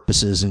noble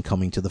purposes in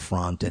coming to the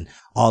front and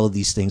all of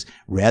these things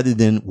rather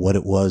than what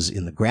it was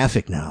in the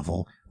graphic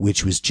novel,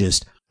 which was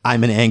just,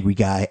 I'm an angry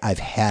guy. I've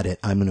had it.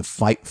 I'm going to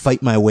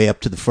fight my way up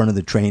to the front of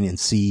the train and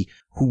see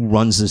who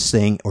runs this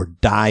thing or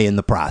die in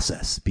the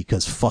process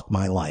because fuck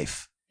my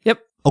life.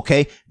 Yep.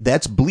 Okay.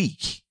 That's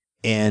bleak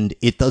and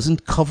it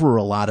doesn't cover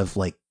a lot of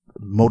like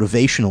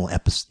motivational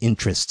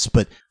interests,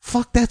 but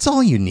fuck, that's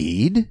all you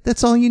need.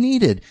 That's all you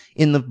needed.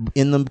 In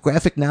the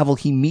graphic novel,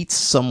 he meets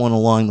someone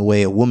along the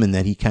way, a woman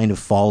that he kind of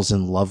falls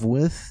in love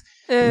with.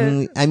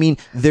 I mean,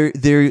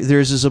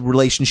 there's a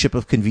relationship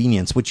of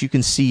convenience, which you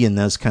can see in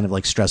those kind of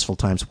like stressful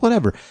times,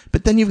 whatever.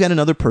 But then you've got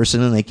another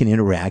person and they can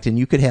interact and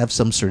you could have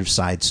some sort of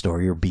side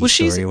story or B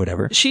story or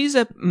whatever. She's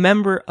a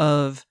member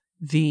of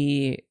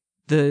the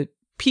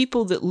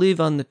people that live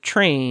on the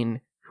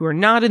train who are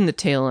not in the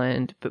tail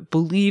end, but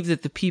believe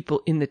that the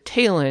people in the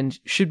tail end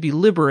should be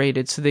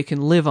liberated so they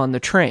can live on the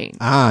train.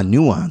 Ah,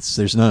 nuance.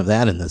 There's none of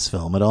that in this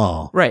film at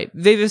all. Right.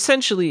 They've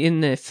essentially,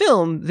 in the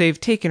film, they've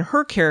taken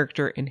her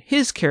character and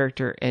his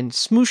character and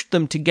smooshed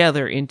them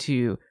together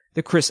into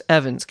the Chris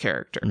Evans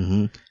character.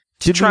 Mm-hmm.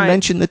 Did we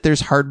mention that there's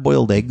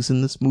hard-boiled eggs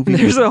in this movie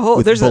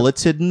with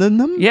bullets hidden in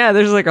them? Yeah,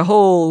 there's like a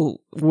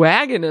whole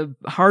wagon of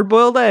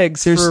hard-boiled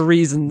eggs for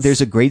reasons. There's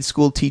a grade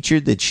school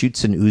teacher that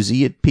shoots an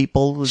Uzi at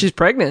people. She's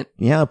pregnant.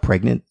 Yeah, a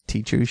pregnant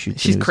teacher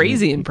shoots She's an Uzi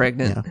crazy and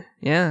pregnant.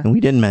 Yeah. And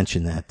we didn't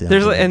mention that.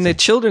 And the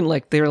children,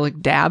 they were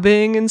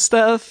dabbing and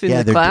stuff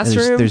in the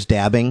classroom. There's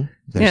dabbing.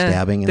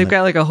 Dabbing. They've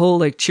got a whole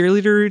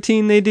cheerleader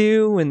routine they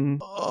do.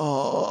 And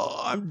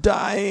oh, I'm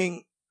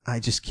dying. I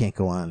just can't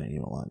go on any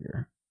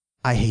longer.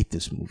 I hate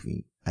this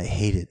movie. I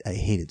hate it. I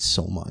hate it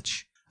so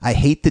much. I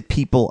hate that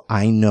people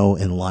I know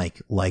and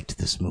liked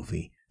this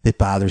movie. It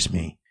bothers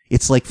me.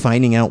 It's like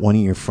finding out one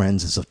of your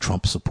friends is a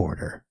Trump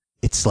supporter.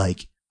 It's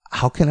like,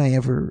 how can I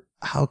ever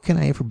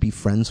be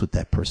friends with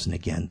that person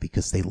again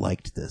because they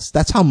liked this?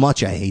 That's how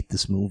much I hate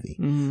this movie.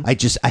 Mm-hmm.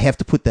 I have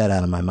to put that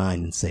out of my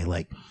mind and say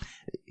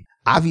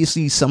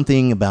obviously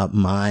something about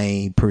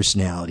my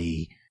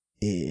personality,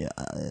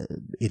 I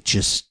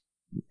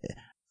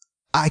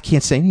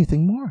can't say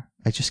anything more.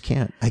 I just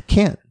can't. I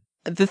can't.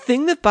 The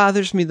thing that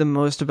bothers me the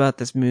most about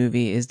this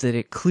movie is that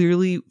it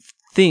clearly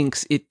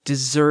thinks it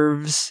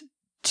deserves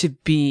to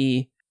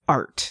be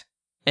art,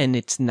 and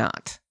it's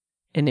not.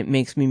 And it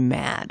makes me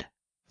mad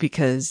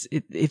because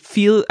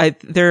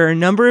there are a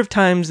number of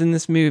times in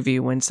this movie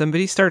when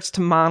somebody starts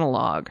to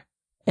monologue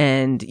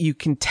and you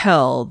can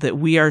tell that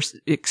we are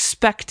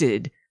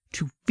expected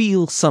to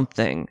feel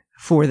something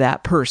for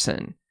that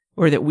person,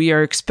 or that we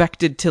are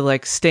expected to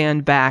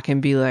stand back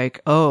and be like,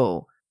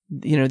 oh,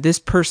 this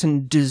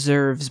person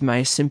deserves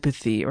my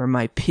sympathy or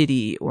my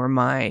pity or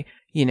my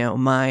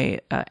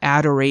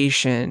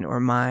adoration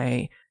or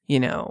my,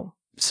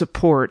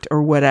 support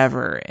or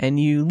whatever. And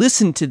you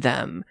listen to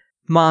them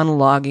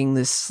monologuing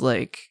this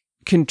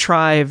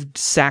contrived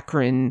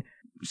saccharine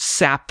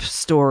sap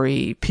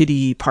story,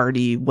 pity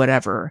party,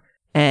 whatever.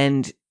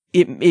 And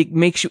it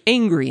makes you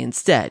angry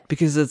instead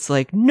because it's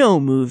no,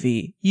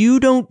 movie, you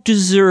don't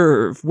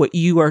deserve what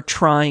you are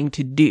trying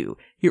to do.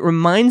 It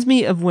reminds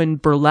me of when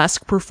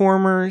burlesque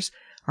performers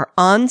are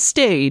on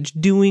stage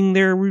doing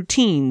their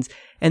routines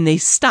and they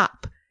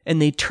stop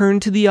and they turn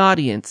to the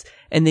audience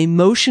and they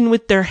motion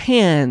with their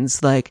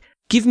hands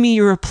give me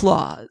your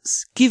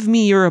applause. Give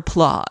me your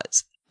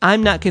applause.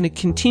 I'm not going to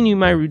continue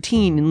my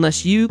routine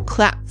unless you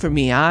clap for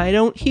me. I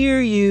don't hear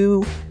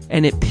you.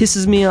 And it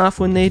pisses me off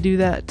when they do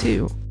that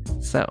too.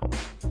 So,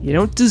 you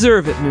don't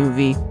deserve it,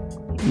 movie.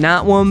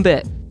 Not one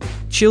bit.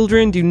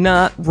 Children do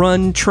not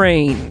run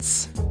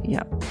trains.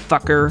 Yeah,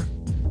 fucker.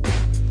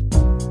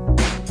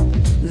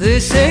 They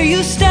say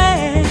you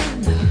stand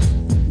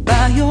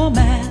by your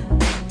man.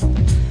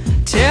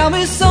 Tell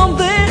me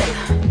something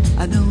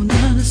I don't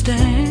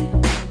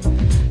understand.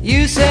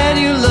 You said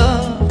you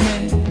love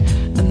me,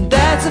 and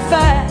that's a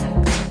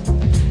fact.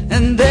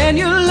 And then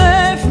you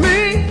left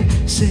me,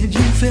 said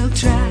you felt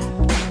trapped.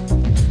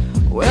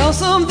 Well,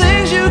 some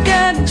things you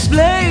can't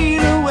explain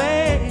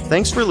away.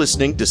 Thanks for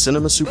listening to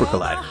Cinema Super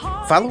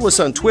Collider. Follow us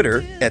on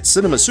Twitter at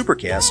Cinema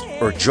Supercast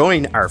or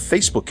join our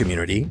Facebook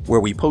community where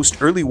we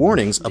post early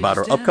warnings about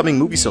our upcoming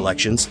movie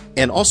selections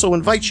and also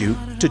invite you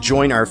to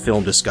join our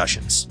film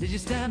discussions.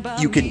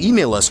 You can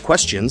email us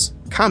questions,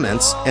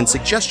 comments, and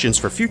suggestions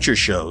for future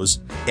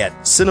shows at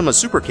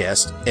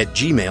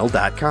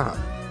cinemasupercast@gmail.com.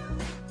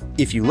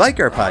 If you like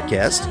our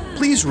podcast,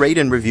 please rate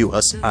and review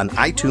us on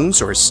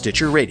iTunes or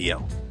Stitcher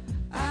Radio.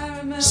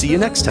 See you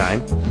next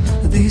time.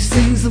 These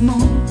things the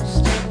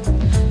most.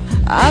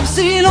 I've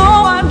seen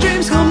all my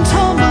dreams come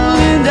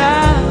tumbling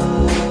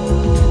down.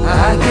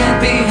 I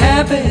can't be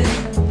happy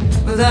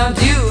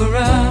without you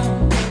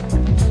around.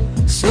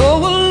 So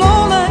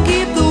alone I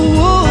keep the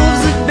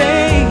wolves at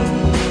bay.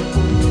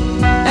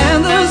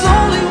 And there's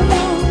only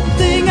one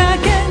thing I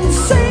can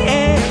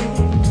say.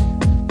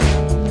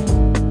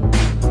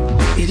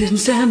 You didn't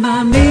stand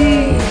by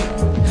me,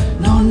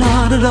 no,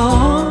 not at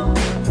all.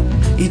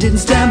 You didn't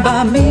stand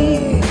by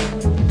me,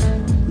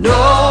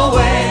 no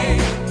way.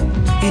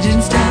 You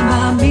didn't stand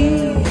by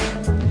me,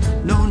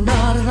 no,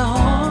 not at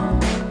all.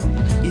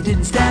 You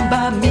didn't stand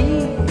by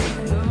me,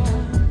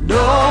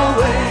 no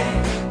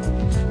way.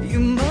 You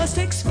must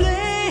explain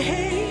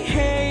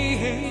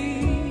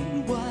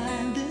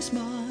why this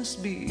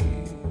must be.